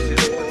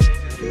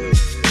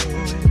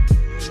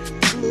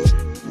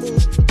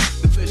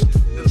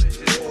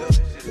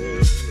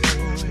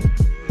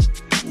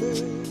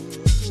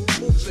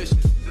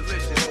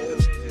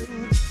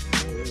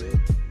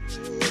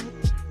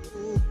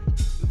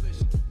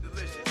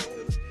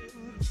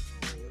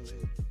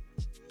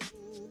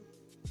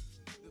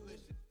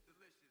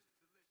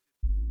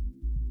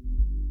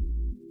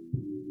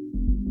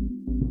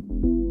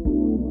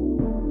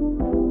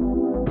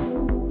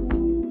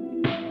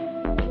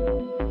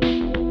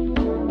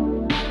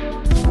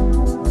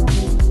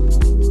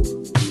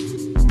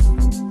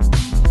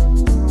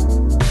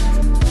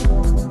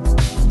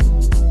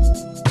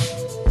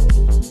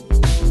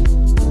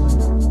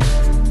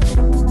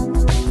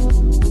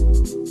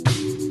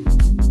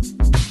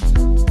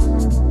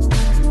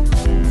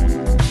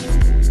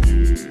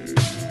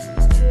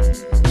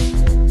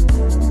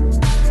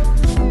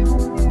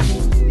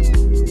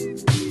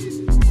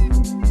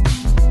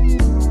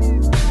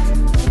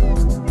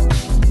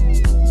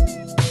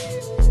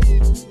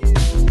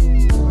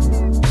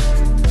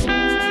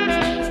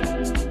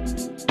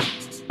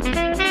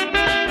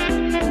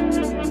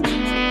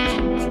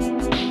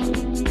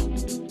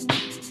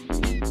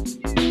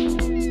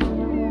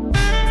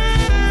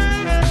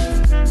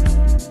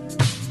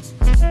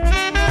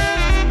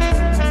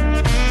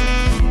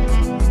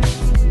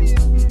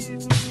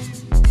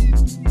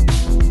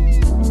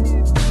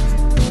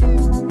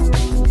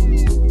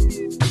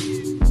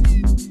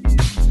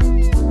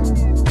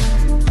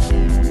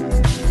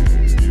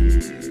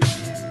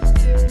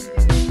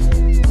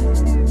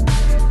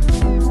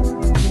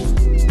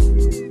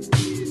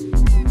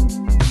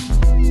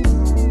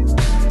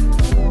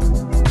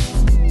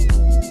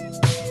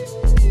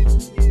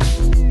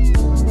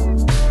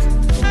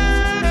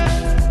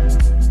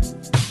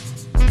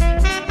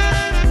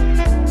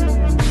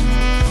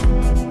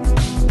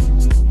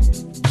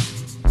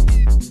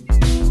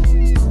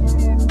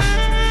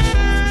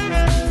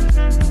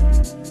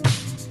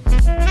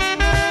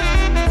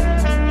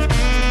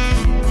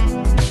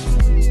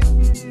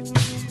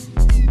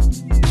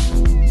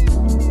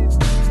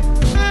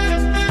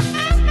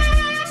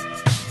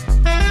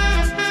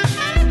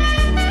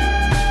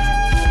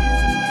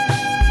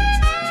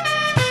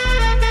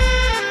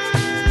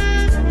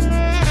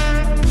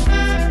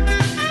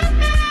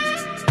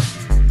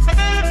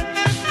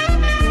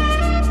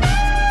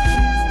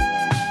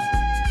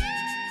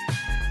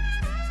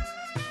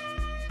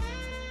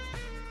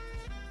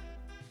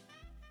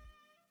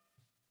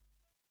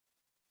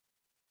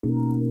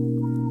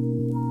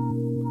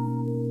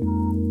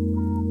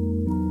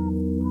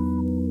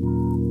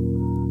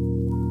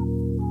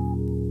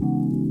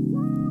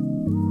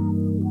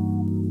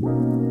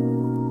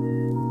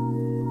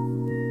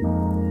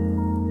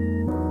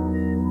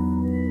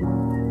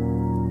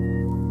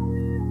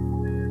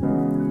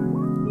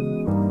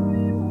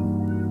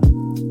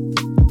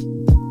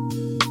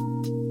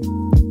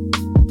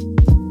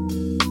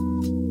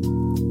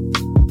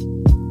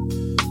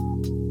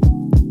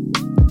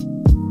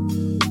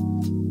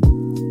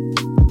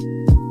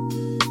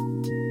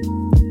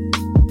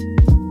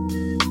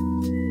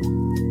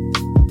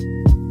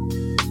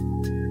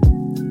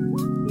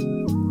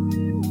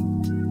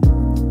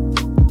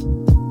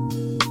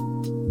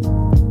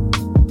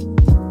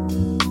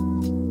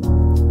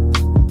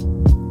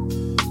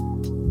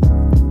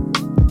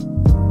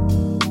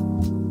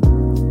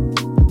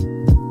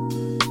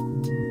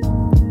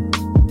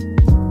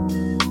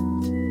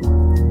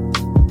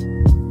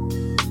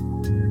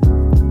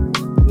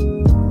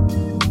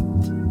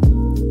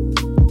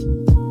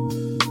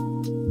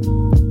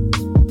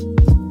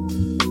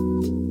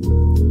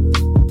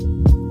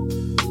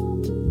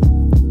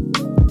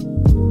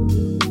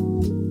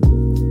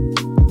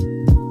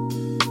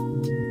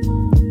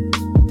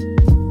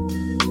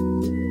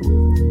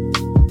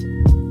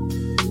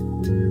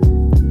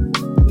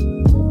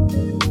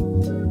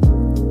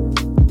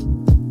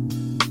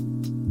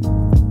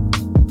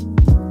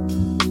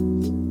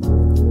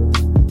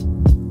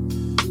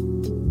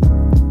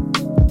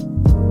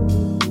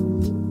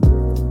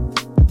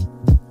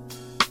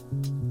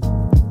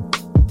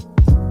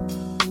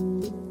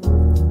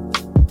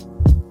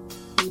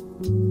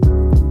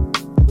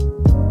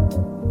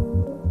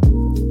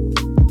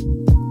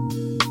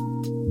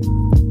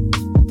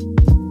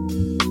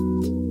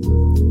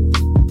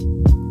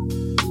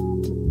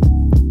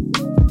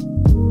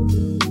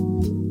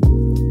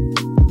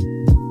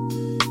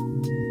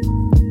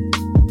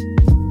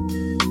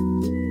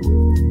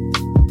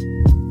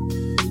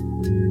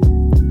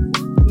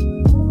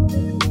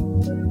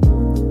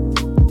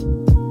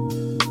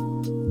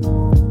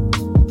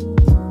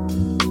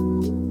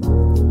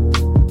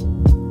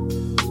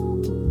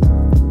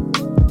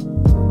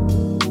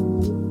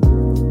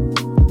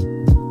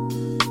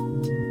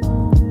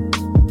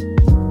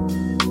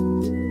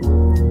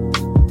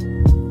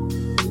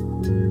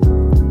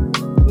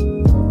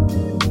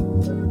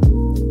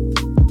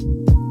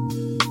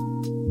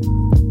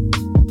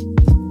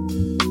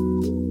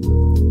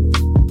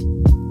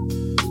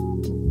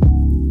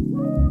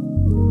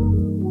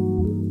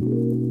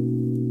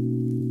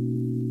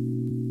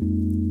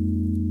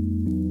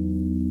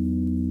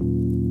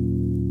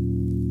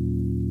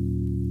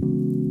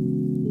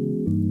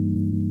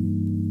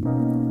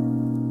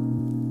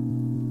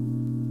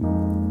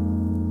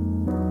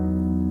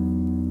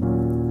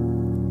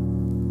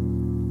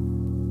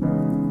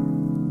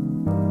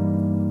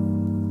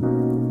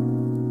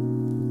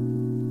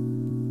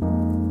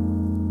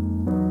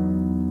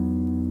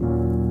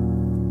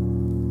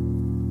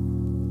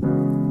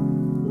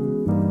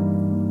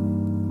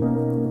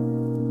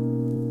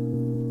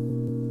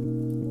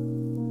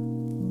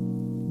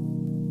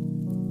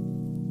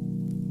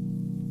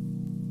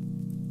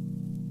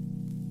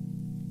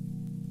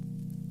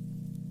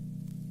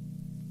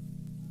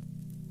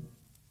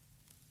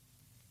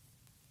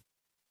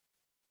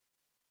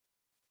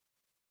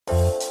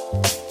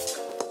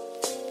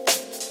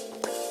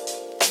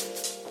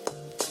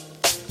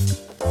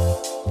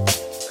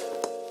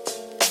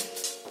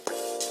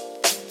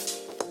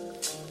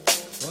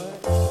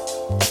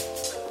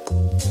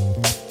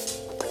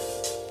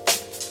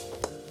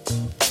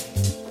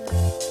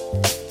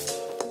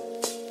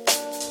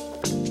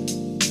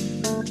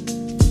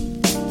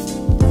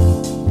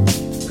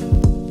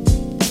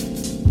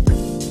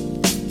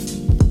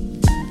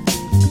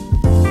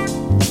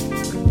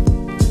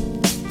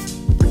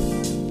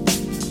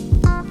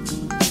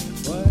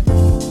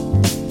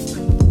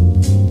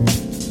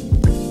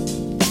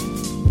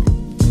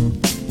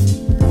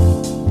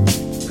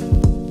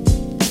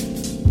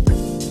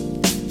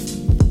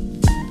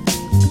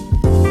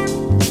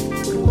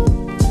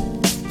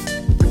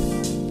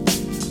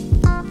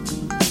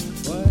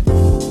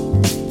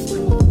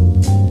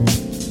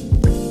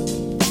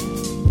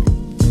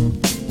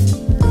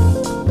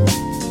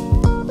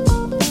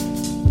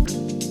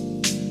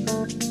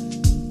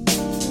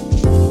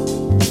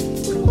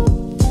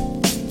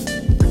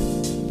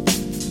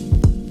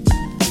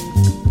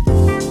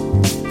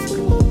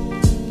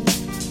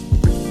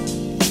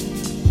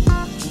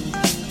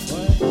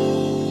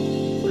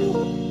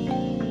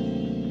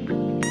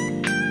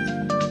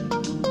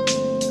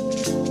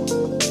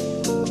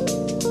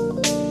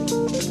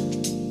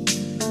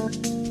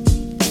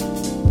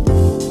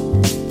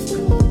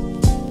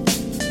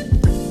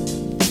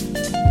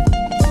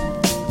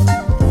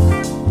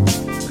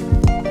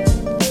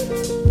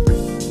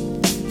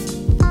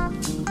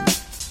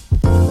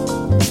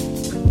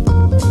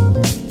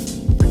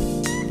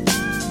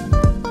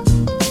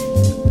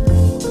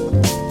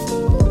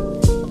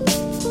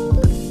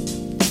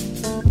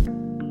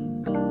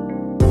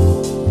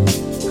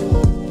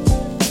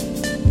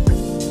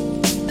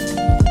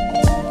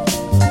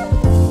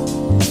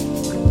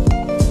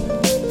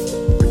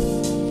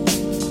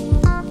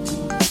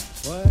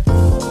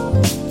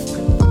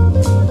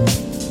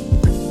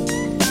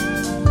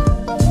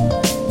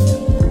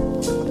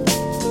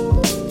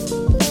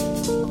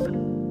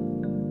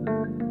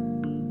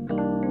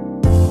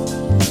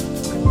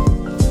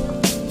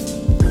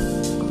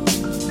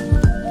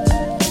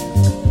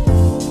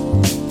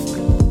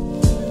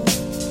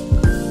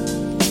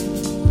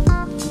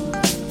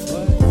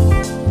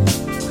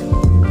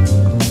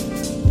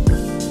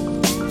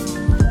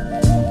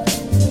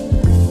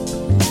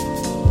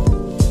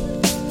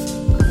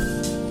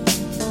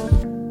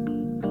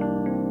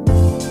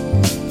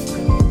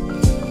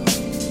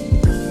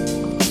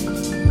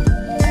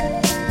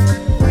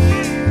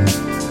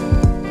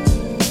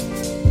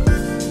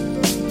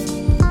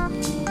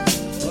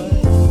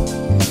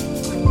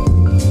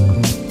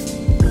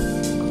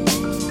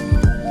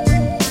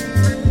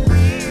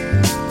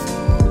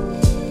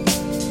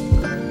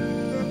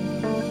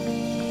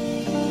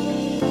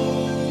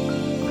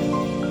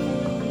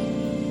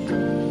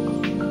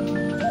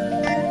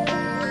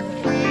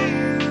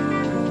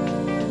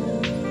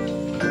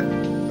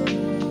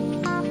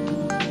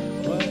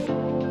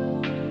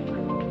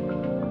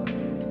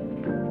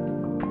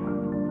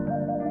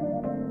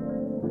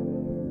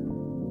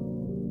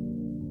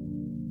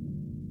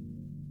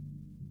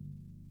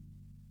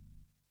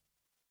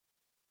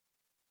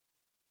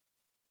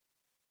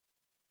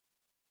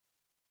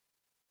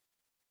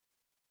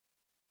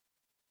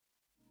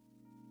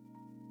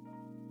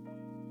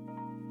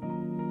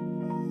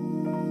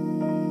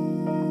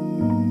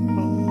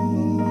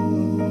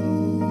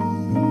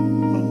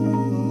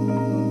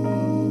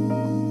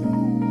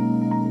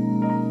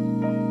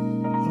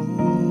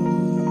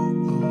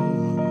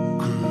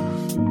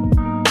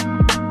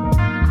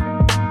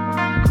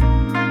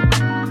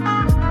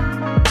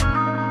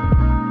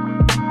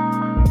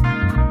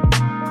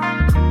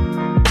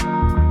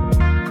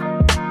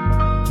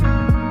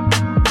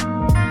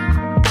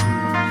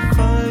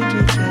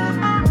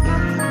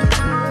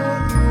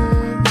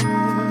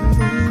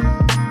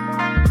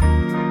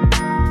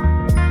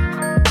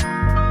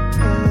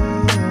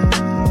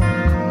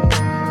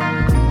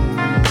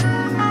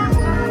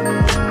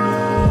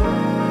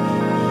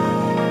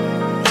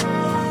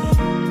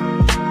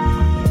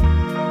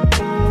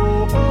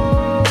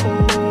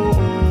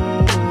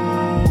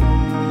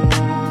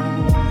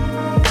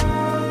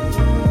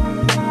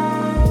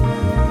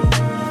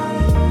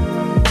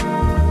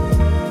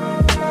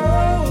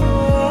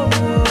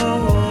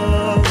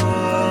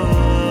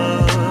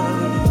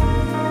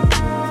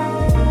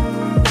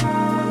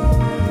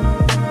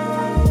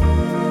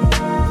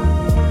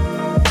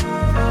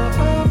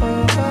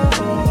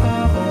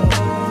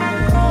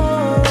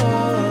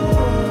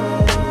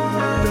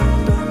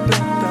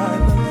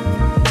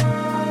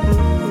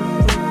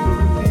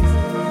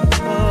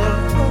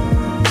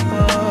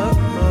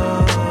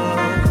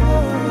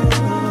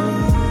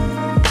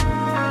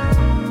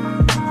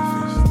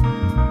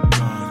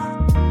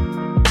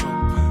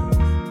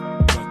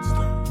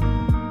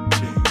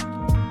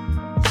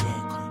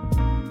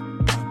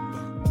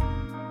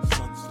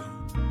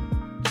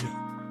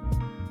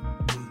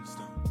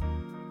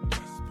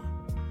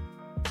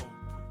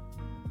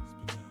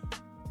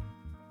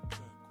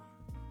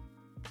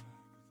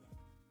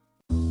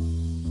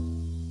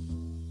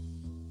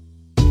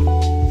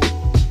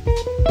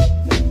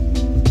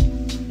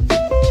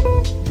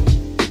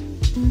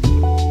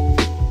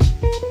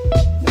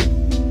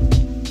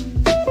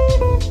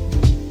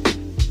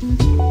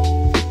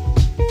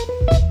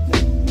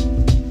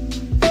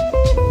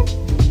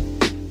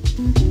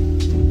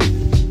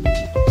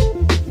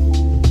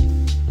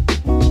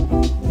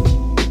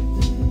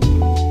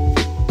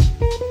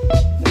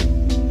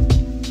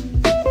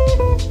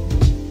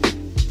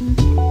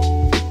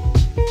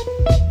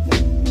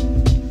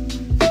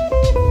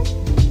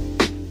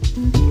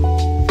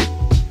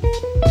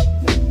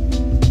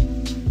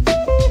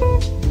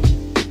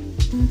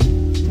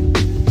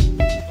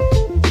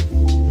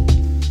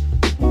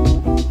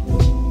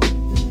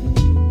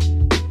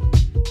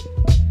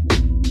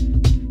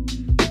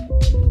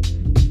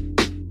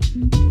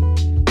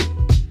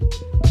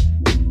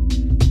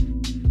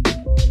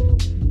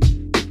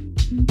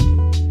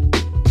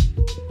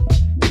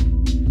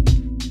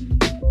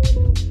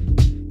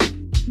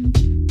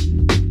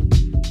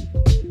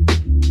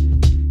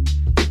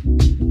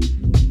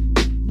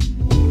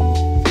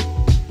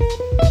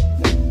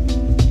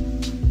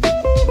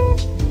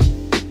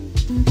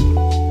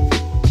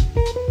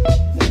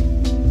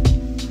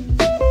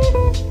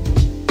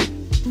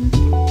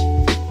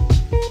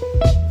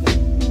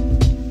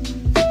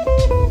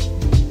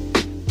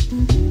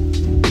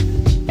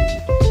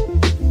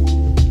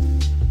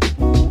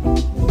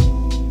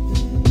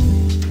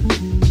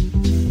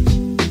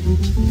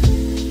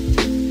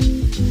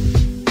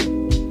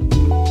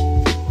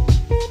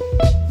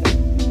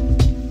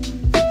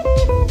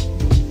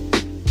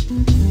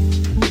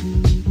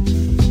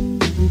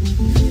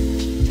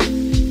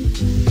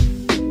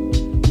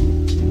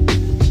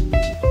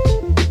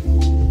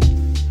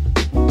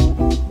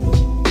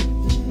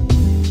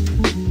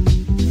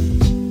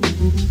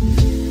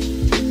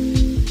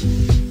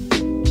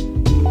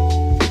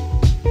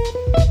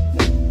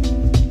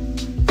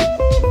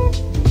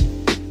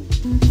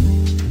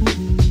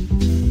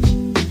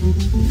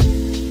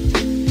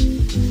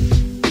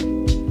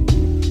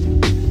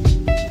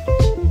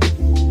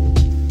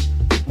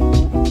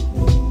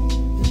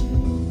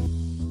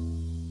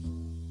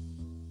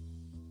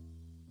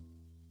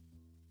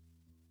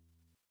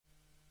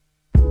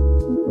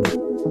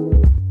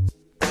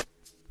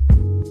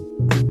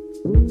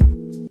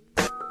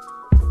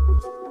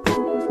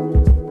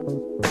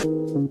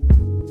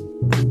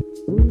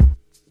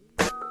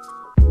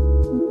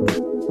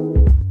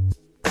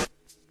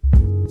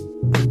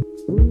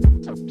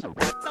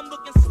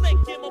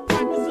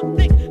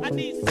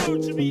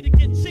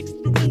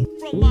 remove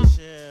from my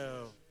shit.